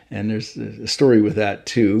 And there's a story with that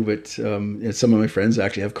too, but some of my friends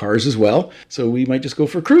actually have cars as well. So we might just go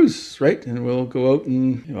for a cruise, right? And we'll go out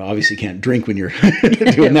and obviously can't drink when you're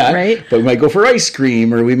doing that, right? But we might go for ice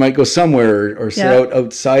cream, or we might go somewhere or sit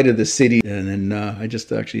outside of the city. And then I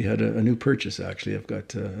just actually had a new purchase. Actually, I've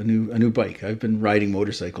got a new bike. I've been riding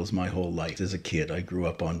motorcycles my whole life. As a kid, I grew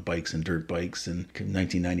up on bikes and dirt bikes, and in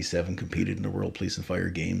 1997 competed in the World Police and Fire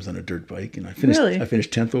Games on a dirt bike, and I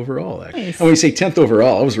finished 10th overall. Actually, nice. And when you say 10th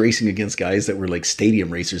overall, I was racing against guys that were like stadium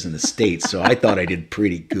racers in the States, so I thought I did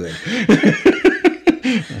pretty good.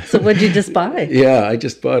 So what'd you just buy? Yeah, I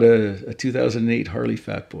just bought a 2008 Harley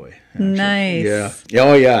Fat Boy. Actually. Nice. Yeah.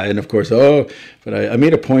 Oh, yeah. And of course, but I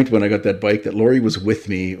made a point when I got that bike that Lori was with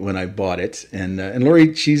me when I bought it. And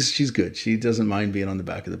Lori, she's good. She doesn't mind being on the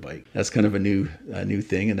back of the bike. That's kind of a new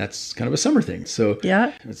thing, and that's kind of a summer thing. So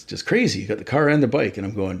yeah, it's just crazy. You got the car and the bike, and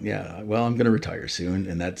I'm going, I'm going to retire soon,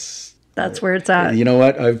 and that's where it's at. You know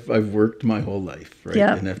what? I've worked my whole life, right?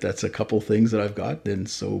 Yeah. And if that's a couple things that I've got, then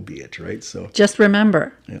so be it, right? So just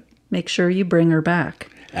remember, make sure you bring her back.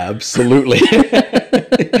 Absolutely. Yeah,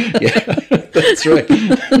 that's right.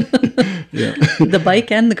 Yeah. The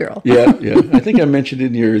bike and the girl. Yeah. I think I mentioned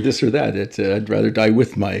in your this or that I'd rather die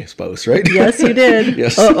with my spouse, right? Yes, you did.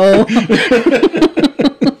 Yes. Uh-oh.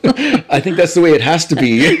 I think that's the way it has to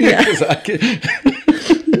be.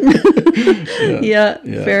 Yeah.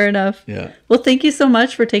 Fair enough. Yeah. Well, thank you so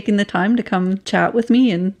much for taking the time to come chat with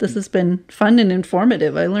me, and this has been fun and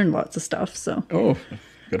informative. I learned lots of stuff. So. Oh,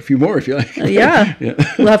 got a few more if you like. Yeah.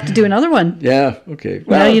 We'll have to do another one. Yeah. Okay.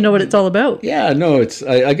 Well, now you know what it's all about. Yeah. No,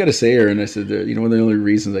 I got to say, Aaron, I said, one of the only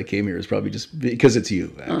reasons I came here is probably just because it's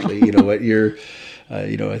you, actually. You know what? You're,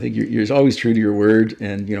 I think you're always true to your word.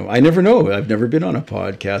 And, I never know. I've never been on a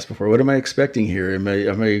podcast before. What am I expecting here? Am I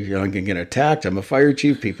going to get attacked? I'm a fire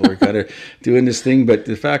chief. People are kind of doing this thing. But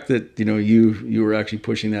the fact that, you were actually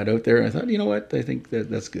pushing that out there, I thought, you know what? I think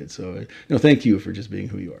that's good. So, thank you for just being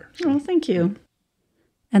who you are. So. Oh, thank you.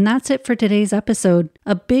 And that's it for today's episode.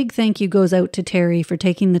 A big thank you goes out to Terry for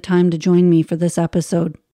taking the time to join me for this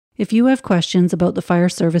episode. If you have questions about the fire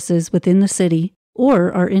services within the city or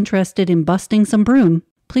are interested in busting some broom,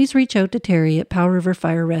 please reach out to Terry at Powell River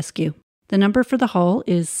Fire Rescue. The number for the hall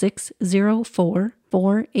is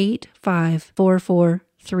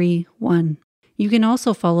 604-485-4431. You can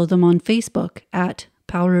also follow them on Facebook at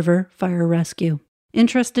Powell River Fire Rescue.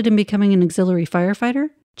 Interested in becoming an auxiliary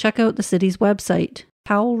firefighter? Check out the city's website,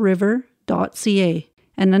 powellriver.ca,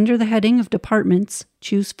 and under the heading of departments,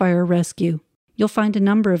 choose Fire Rescue. You'll find a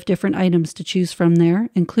number of different items to choose from there,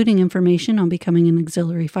 including information on becoming an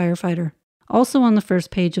auxiliary firefighter. Also on the first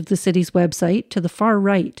page of the city's website, to the far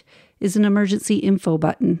right, is an emergency info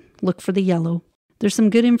button. Look for the yellow. There's some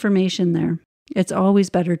good information there. It's always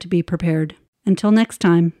better to be prepared. Until next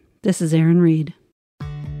time, this is Aaron Reed.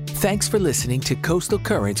 Thanks for listening to Coastal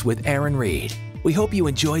Currents with Aaron Reed. We hope you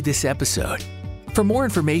enjoyed this episode. For more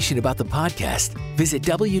information about the podcast, visit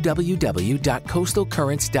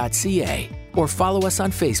www.coastalcurrents.ca or follow us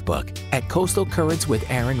on Facebook at Coastal Currents with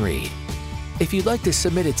Aaron Reed. If you'd like to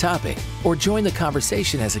submit a topic or join the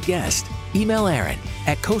conversation as a guest, email Aaron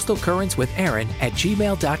at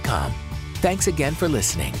coastalcurrentswithaaron@gmail.com. Thanks again for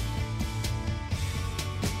listening.